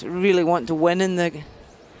teams really want to win in the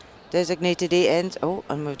designated 8 ends. Oh,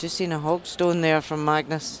 and we've just seen a hogstone there from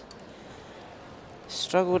Magnus.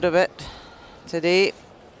 Struggled a bit today.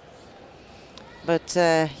 But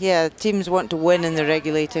yeah, teams want to win in the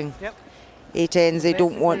regulating 8 ends. They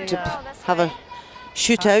don't want to have a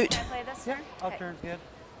shootout Can I play this turn? Out turn's good.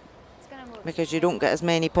 It's gonna move. because you don't get as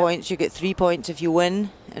many points. You get 3 points if you win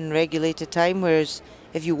in regulated time, whereas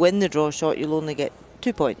if you win the draw shot, you'll only get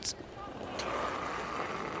 2 points.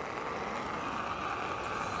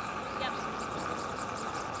 Yep.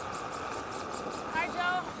 Hard,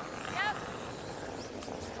 Joe. Yep.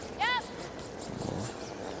 Yep.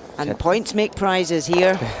 And points make prizes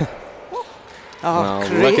here. Oh, Well,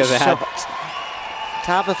 great look at that. shot.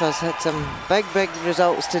 Tabitha's had some big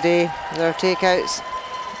results today with her takeouts.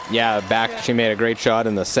 Yeah, back, she made a great shot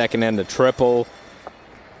in the second end, a triple.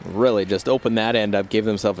 Really just opened that end up, gave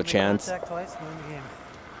themselves a chance. Contact twice and win the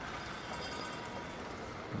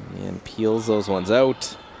game. And peels those ones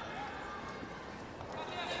out.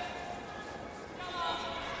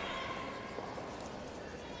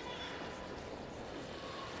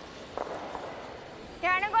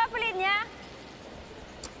 Gjerne gå på linje.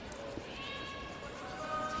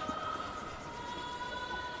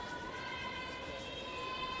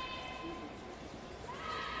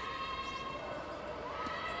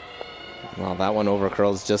 Well, that one over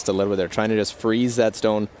curls just a little bit. They're trying to just freeze that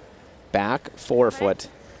stone back 4 foot.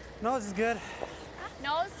 Nose is good.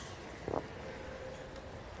 Nose.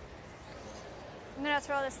 I'm gonna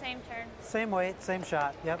throw the same turn. Same weight, same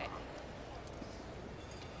shot. Yep. Okay.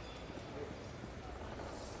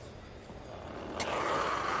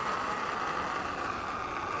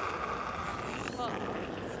 Oh,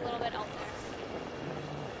 it's a little bit out there.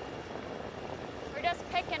 We're just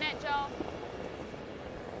picking it, Joe.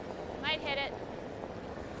 Might hit it.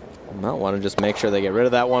 Might want to just make sure they get rid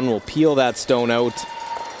of that one. We'll peel that stone out.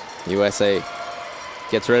 USA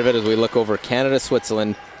gets rid of it as we look over Canada,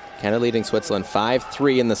 Switzerland. Canada leading Switzerland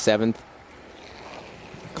 5-3 in the 7th.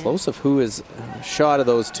 Close of who is shot of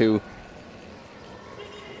those two.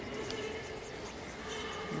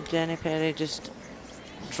 Jenny Perry just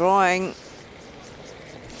drawing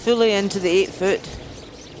fully into the 8 foot.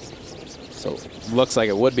 So looks like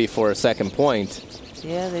it would be for a second point.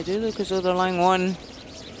 Yeah, they do look as though they're lying one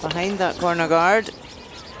behind that corner guard.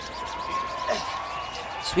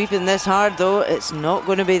 Sweeping this hard though, it's not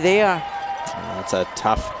going to be there. That's a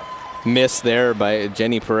tough miss there by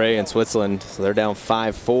Jenny Perret in Switzerland. So they're down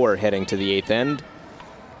 5-4 heading to the 8th end.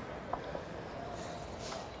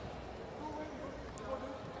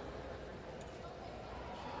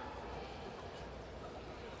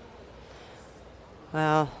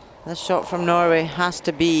 Well, this shot from Norway has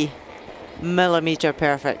to be millimeter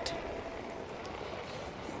perfect.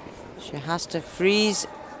 She has to freeze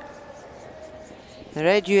the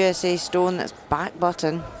red USA stone that's back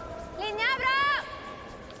button. Linja, bra!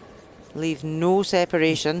 Leave no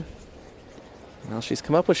separation. Well, she's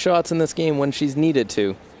come up with shots in this game when she's needed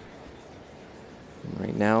to.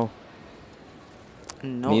 Right now,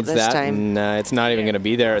 Not needs this that, time. and it's not even going to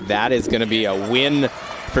be there. That is going to be a win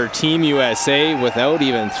for Team USA without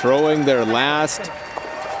even throwing their last.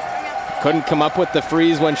 Couldn't come up with the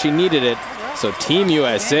freeze when she needed it. So Team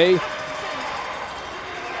USA,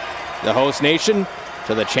 the host nation,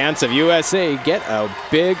 to the chance of USA get a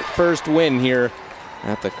big first win here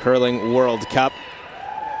at the Curling World Cup.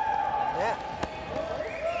 Yeah.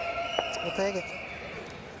 We'll take it.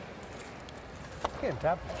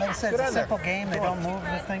 Like I said, it's a simple game. They don't move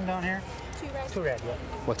the thing down here. Two red, yeah.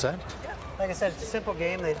 What's that? Like I said, it's a simple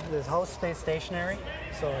game. The host stays stationary,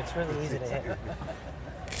 so it's really easy to hit.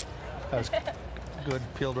 That was good.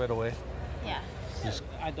 Peeled right away. Yeah.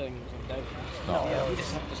 I don't even doubt. No. Yeah, we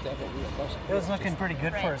just have to step up real close. It was looking pretty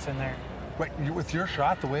good for us in there. Right, with your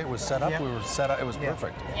shot, the way it was set up, Yep. we were set up. It was Yeah.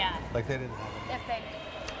 perfect. Yeah. Like they didn't. If they.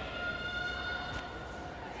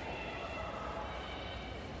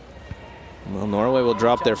 Well, Norway will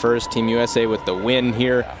drop their first. Team USA with the win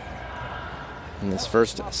here in this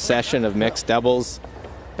first session of mixed doubles.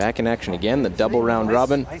 Back in action again, the double round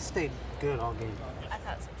robin. I stayed good all game. I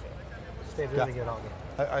thought so too. Stayed really good all game.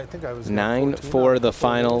 I think I was 9 for the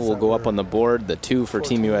final will go up on the board. The 2 for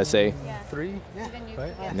Team USA. 3. Even you.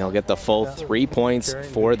 Right? And they'll get the full 3 points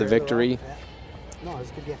for the victory. No, it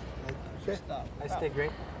was a good game. I stayed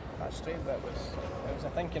great. That straight bit was a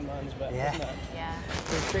thinking man's bit, Yeah. wasn't it? Yeah.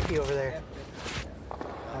 It was tricky over there.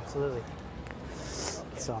 Absolutely.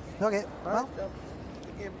 So, okay. Well,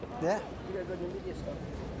 yeah. You got good media stuff.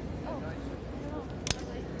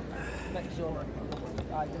 Next over.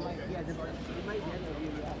 They might be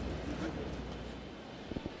interviewing you after.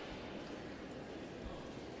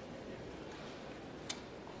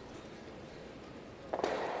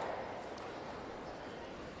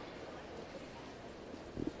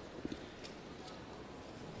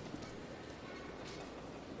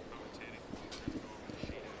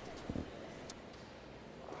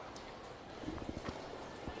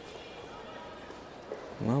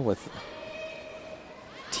 Well, with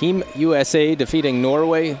Team USA defeating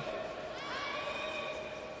Norway,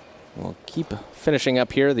 we'll keep finishing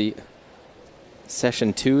up here the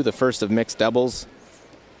session 2, the first of mixed doubles.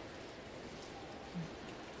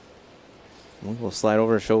 We'll slide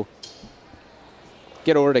over to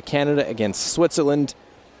get over to Canada against Switzerland.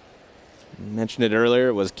 I mentioned it earlier,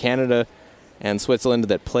 it was Canada and Switzerland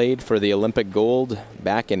that played for the Olympic gold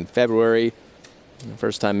back in February. The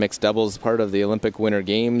first time mixed doubles part of the Olympic Winter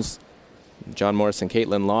Games. John Morris and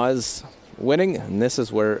Caitlin Laws winning, and this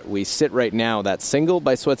is where we sit right now. That single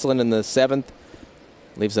by Switzerland in the 7th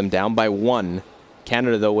leaves them down by 1.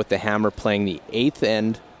 Canada, though, with the hammer playing the 8th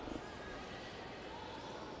end.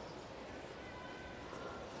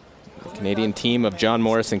 The Canadian team of John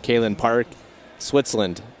Morris and Kaylin Park.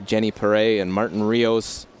 Switzerland, Jenny Perret and Martin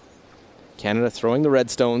Rios. Canada throwing the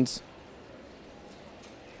Redstones.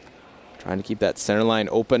 Trying to keep that center line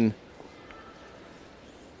open.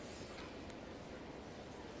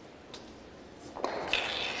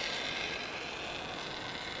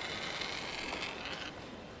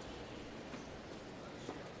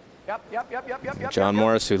 Yep. John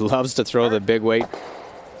Morris, who loves to throw the big weight.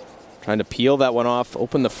 Trying to peel that one off,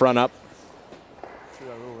 open the front up. Shoot,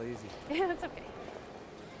 a little lazy. Ja, that's okay.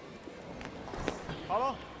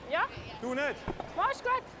 Hallo? Ja? Doe het. Mach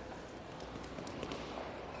gut.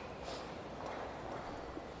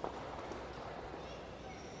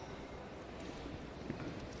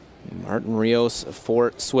 Martin Rios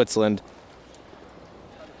for Switzerland.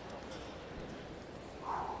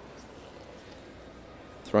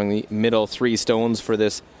 Throwing the middle 3 stones for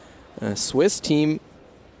this Swiss team.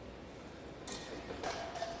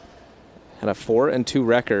 Had a 4-2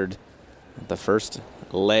 record at the first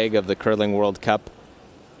leg of the Curling World Cup.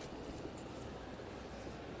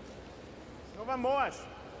 Of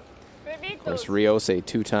course, Rios, a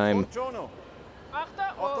 2-time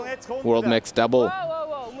World Mixed Double,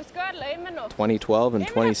 2012 and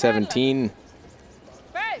 2017.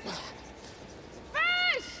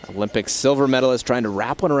 Olympic silver medalist trying to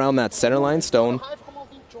wrap one around that center line stone.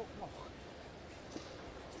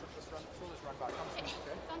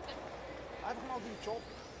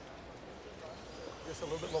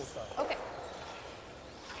 Okay.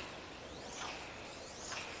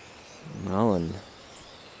 Mullen.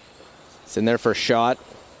 It's in there for a shot.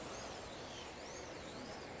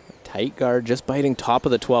 Tight guard, just biting top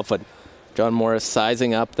of the 12-foot. John Morris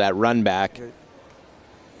sizing up that run back.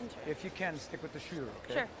 If you can, stick with the shooter,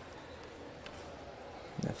 okay? Sure.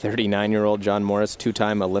 39-year-old John Morris,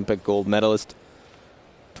 2-time Olympic gold medalist,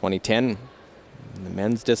 2010 in the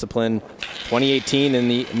men's discipline, 2018 in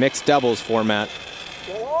the mixed doubles format.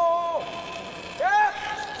 Whoa!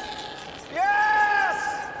 Yes!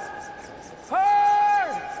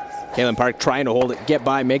 Hard! Kaylin Park trying to hold it, get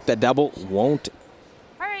by, make the double, won't.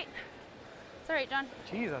 All right. It's all right, John.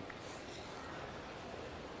 Jesus.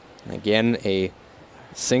 Again, a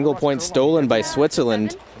single point stolen by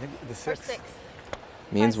Switzerland. The Or 6. 6.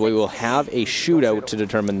 Means we will have a shootout to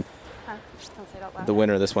determine Huh. Don't say it out loud. the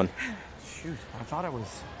winner of this one. Shoot, I thought I was,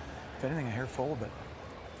 if anything, a hair full, but.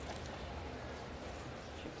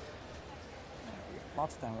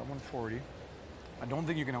 Lots down at 140. I don't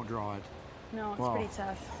think you can outdraw it. No, it's Wow. pretty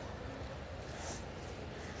tough.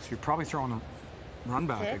 So you're probably throwing a run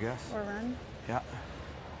back, I Kick guess. or run. Yeah.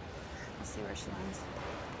 We'll see where she lands.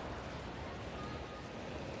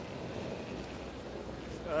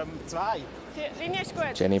 2. Linie ist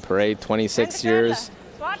gut. Jenny Perret, 26 Curler. years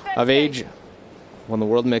Warte, of jetzt age, won the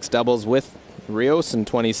world mixed doubles with Rios in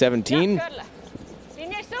 2017. Ja, Curler.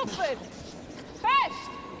 Linie ist super. Fest.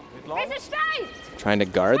 Bisschen steif. Trying to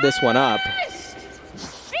guard this one up. Fest.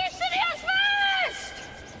 Bist du dir fest?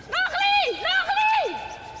 Noch lieb, noch lieb,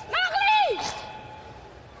 noch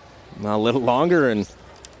lieb. A little longer, and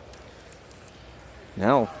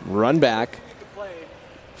now run back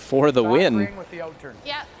for the win. Ring with the outturn.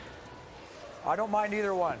 Yeah. I don't mind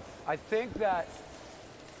either one. I think that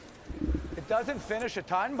it doesn't finish a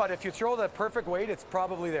ton, but if you throw the perfect weight, it's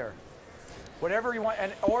probably there. Whatever you want,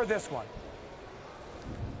 or this one.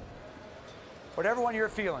 Whatever one you're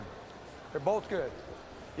feeling. They're both good.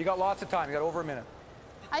 You got lots of time. You got over a minute.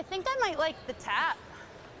 I think I might like the tap.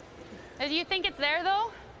 Do you think it's there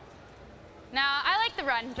though? No, I like the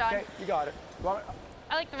run, John. Okay, you got it.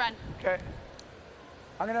 I like the run. Okay.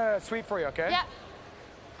 I'm gonna sweep for you, okay? Yeah.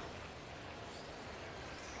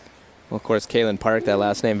 Well, of course, Kaylin Park, that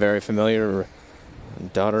last name very familiar,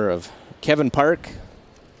 daughter of Kevin Park.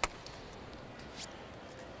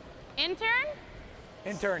 Intern?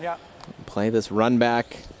 Intern, yeah. Play this run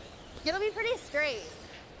back. It'll be pretty straight.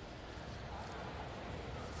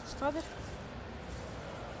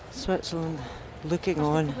 Switzerland looking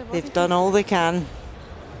on. They've done all they can.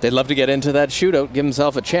 They'd love to get into that shootout, give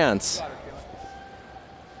himself a chance.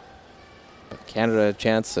 But Canada a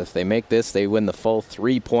chance. If they make this, they win the full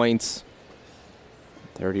 3 points.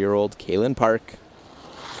 30-year-old Kaylin Park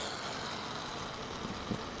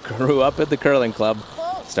grew up at the curling club.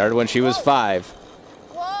 Started when she was 5.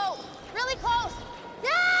 Whoa! Really close! Yeah!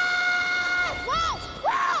 Whoa!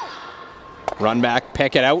 Whoa! Run back,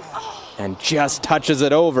 pick it out, and just touches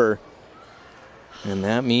it over. And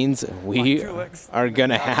that means we are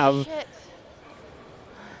going to have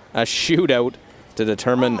a shootout to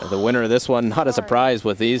determine the winner of this one. Not a surprise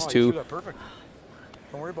with these two. Perfect.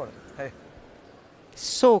 Don't worry about it. Hey.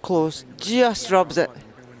 So close, just rubs it.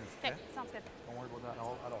 Okay, sounds good. Don't worry about that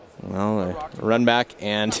at all. Well, run back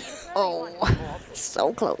and Oh,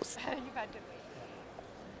 so close.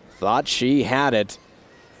 thought she had it.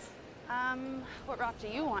 What rock do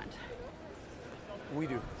you want? We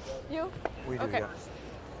do. You? We do, Okay. yeah.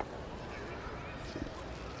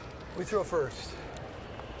 We throw first.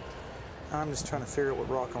 I'm just trying to figure out what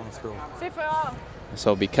rock I want to throw.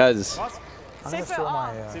 So because I'm going to throw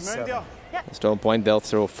my 7. Stone Point, they'll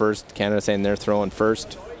throw first. Canada saying they're throwing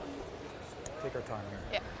first. Take our time here.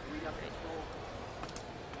 Yeah.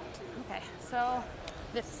 Okay, so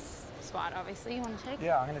this spot, obviously, you want to take?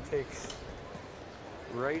 Yeah, I'm going to take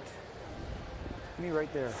right. Give me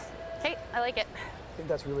right there. Okay, I like it. I think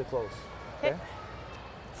that's really close. Okay.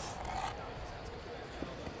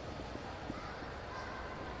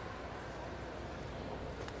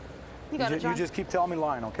 You got it, John. You just keep telling me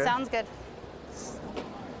line, okay? Sounds good.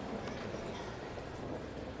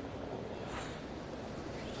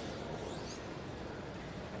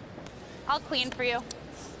 I'll clean for you.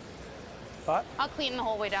 What? I'll clean the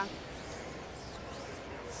whole way down.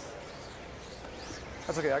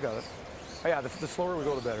 That's okay, I got it. Oh, yeah, the slower we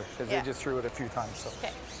go, the better, because Yeah. they just threw it a few times. So.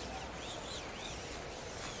 Okay.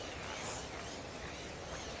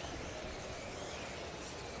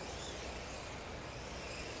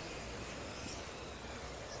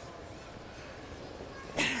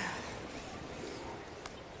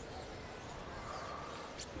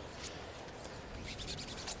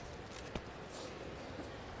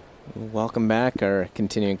 Welcome back. Our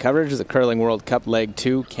continuing coverage of the Curling World Cup Leg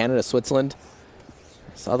 2, Canada-Switzerland.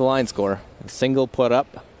 Saw the line score. A single put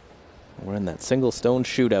up. We're in that single stone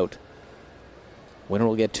shootout. Winner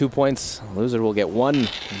will get 2 points. Loser will get 1.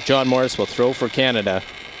 John Morris will throw for Canada.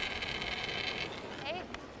 Hey,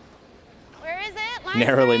 where is it? Line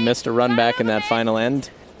Narrowly right. missed a run back in that final end.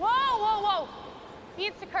 Whoa, whoa, whoa.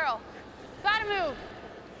 Needs to curl. Gotta move.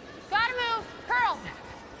 Gotta move. Curl.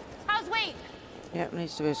 How's weight? Yep,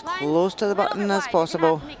 needs to be as Line close to the a little button bit as wide.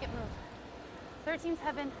 possible. You're gonna have to make it move.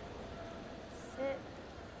 13-7. Sit.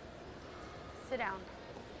 Sit down.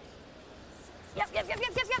 Yep.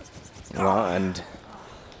 Well, and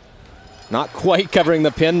not quite covering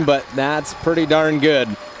the pin, but that's pretty darn good.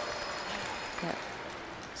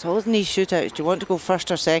 It's always in these shootouts. Do you want to go first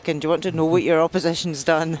or second? Do you want to know what your opposition's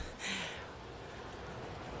done?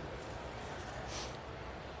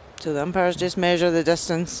 So the umpires just measure the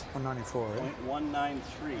distance. 194, right?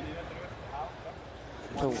 193.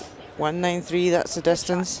 So 193, that's the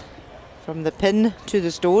distance from the pin to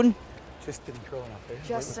the stone. Just didn't curl enough, eh?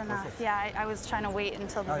 Just enough. Yeah, I was trying to wait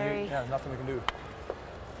until the No, very. yeah, nothing we can do.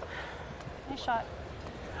 Nice shot.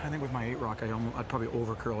 I think with my 8 rock, I'd probably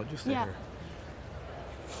over curl it just Yeah. there.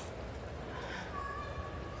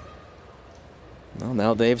 Well,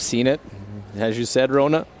 now they've seen it. As you said,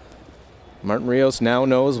 Rona, Martin Rios now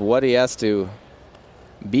knows what he has to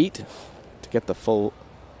beat to get the full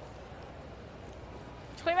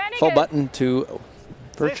button to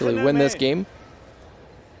virtually win this game.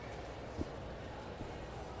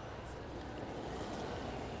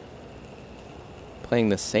 Playing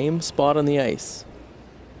the same spot on the ice.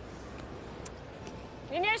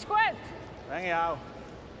 Linje is goed. Breng jou.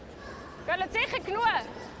 Kan het tegen knoeën.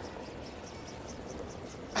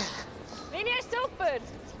 Linje is super.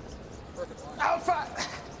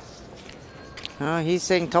 Oh, he's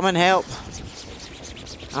saying, come and help.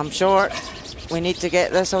 I'm short. We need to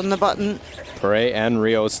get this on the button. Perret and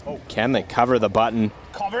Rios, can they cover the button?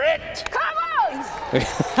 Cover it! Come on!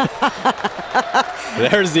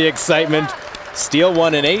 There's the excitement. Steal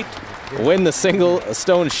 1 and 8, win the single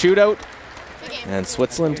stone shootout, and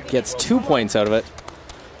Switzerland gets 2 points out of it.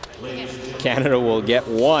 Canada will get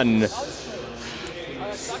 1.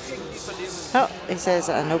 Oh, he says,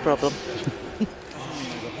 no problem.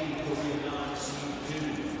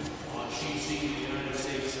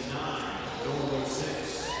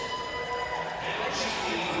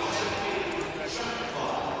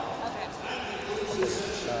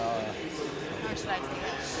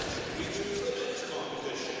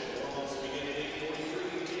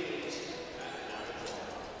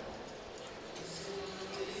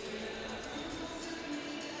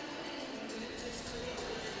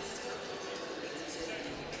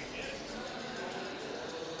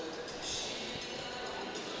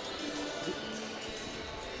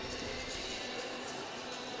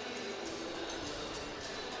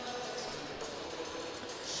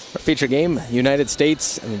 Our feature game, United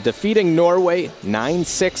States defeating Norway,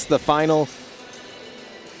 9-6 the final.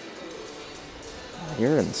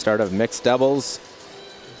 Here in the start of mixed doubles.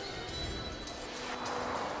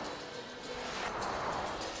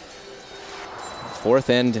 Fourth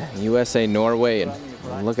end, USA Norway,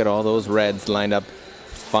 and look at all those reds lined up.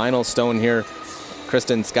 Final stone here,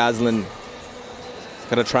 Kristen Skazlin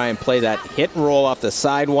gonna try and play that hit and roll off the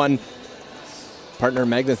side one. Partner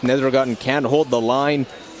Magnus Nedregotten can't hold the line.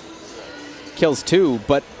 Kills two,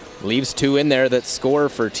 but leaves two in there that score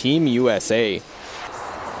for Team USA.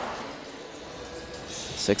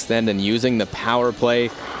 Sixth end and using the power play.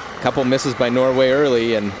 A couple misses by Norway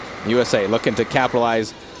early, and USA looking to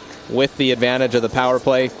capitalize with the advantage of the power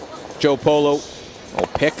play. Joe Polo will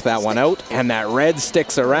pick that one out, and that red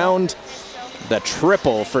sticks around. The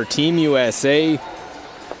triple for Team USA.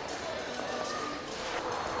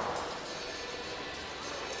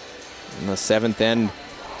 In the seventh end,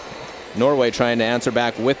 Norway trying to answer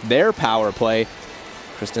back with their power play.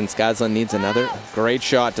 Kristen Skazlin needs another great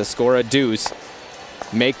shot to score a deuce.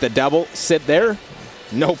 Make the double, sit there.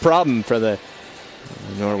 No problem for the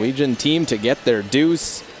Norwegian team to get their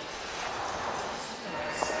deuce.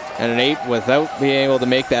 And an 8 without being able to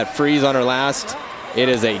make that freeze on her last. It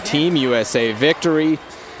is a Team USA victory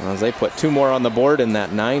as they put two more on the board in that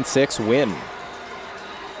 9-6 win.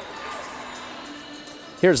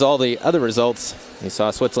 Here's all the other results. You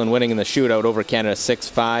saw Switzerland winning in the shootout over Canada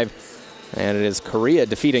 6-5. And it is Korea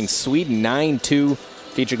defeating Sweden 9-2.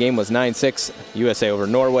 Feature game was 9-6, USA over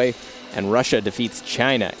Norway. And Russia defeats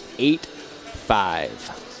China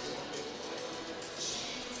 8-5.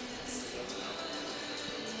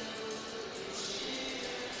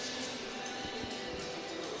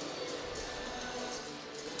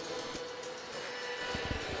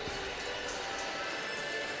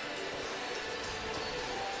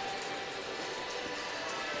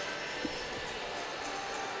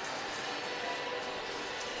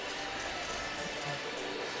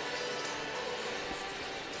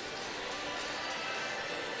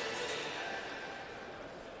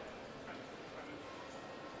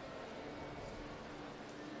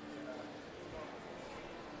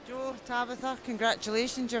 Joe, Tabitha,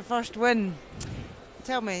 congratulations, your first win.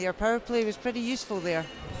 Tell me, your power play was pretty useful there.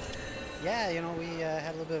 Yeah, you know, we had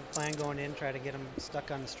a little bit of plan going in, try to get them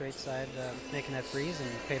stuck on the straight side, making that freeze, and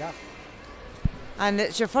it paid off. And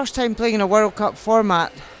it's your first time playing in a World Cup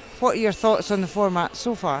format. What are your thoughts on the format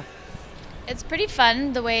so far? It's pretty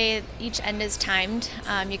fun the way each end is timed.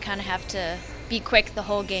 You kind of have to be quick the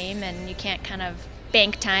whole game, and you can't kind of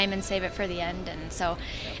bank time and save it for the end. And so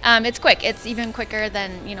it's quick. It's even quicker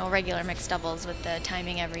than, you know, regular mixed doubles with the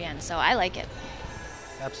timing every end. So I like it.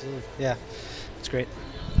 Absolutely, yeah, it's great.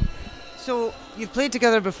 So you've played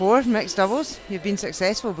together before, mixed doubles. You've been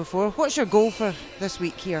successful before. What's your goal for this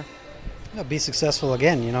week here? Yeah, be successful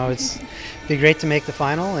again. You know, it's be great to make the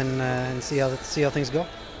final and see how things go.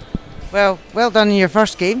 Well done in your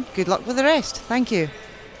first game. Good luck with the rest. Thank you.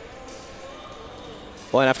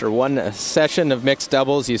 Well, and after one session of mixed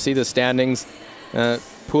doubles, you see the standings.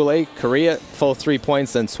 Pool A, Korea, full 3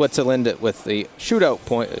 points, then Switzerland with the shootout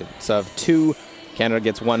points of 2. Canada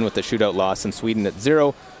gets 1 with the shootout loss, and Sweden at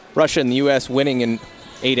 0. Russia and the U.S. winning in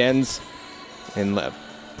 8 ends. In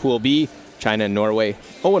Pool B, China and Norway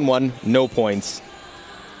 0-1, no points.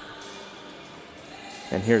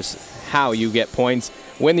 And here's how you get points.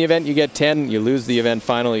 Win the event, you get 10. You lose the event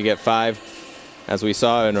final, you get 5. As we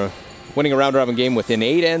saw in winning a round-robin game within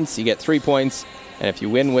 8 ends, you get 3 points. And if you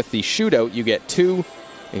win with the shootout, you get 2.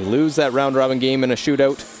 You lose that round-robin game in a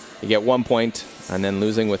shootout, you get 1 point. And then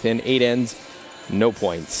losing within 8 ends, no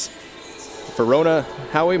points. For Rona,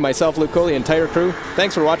 Howie, myself, Luke Coley, and entire crew,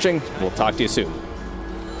 thanks for watching. We'll talk to you soon.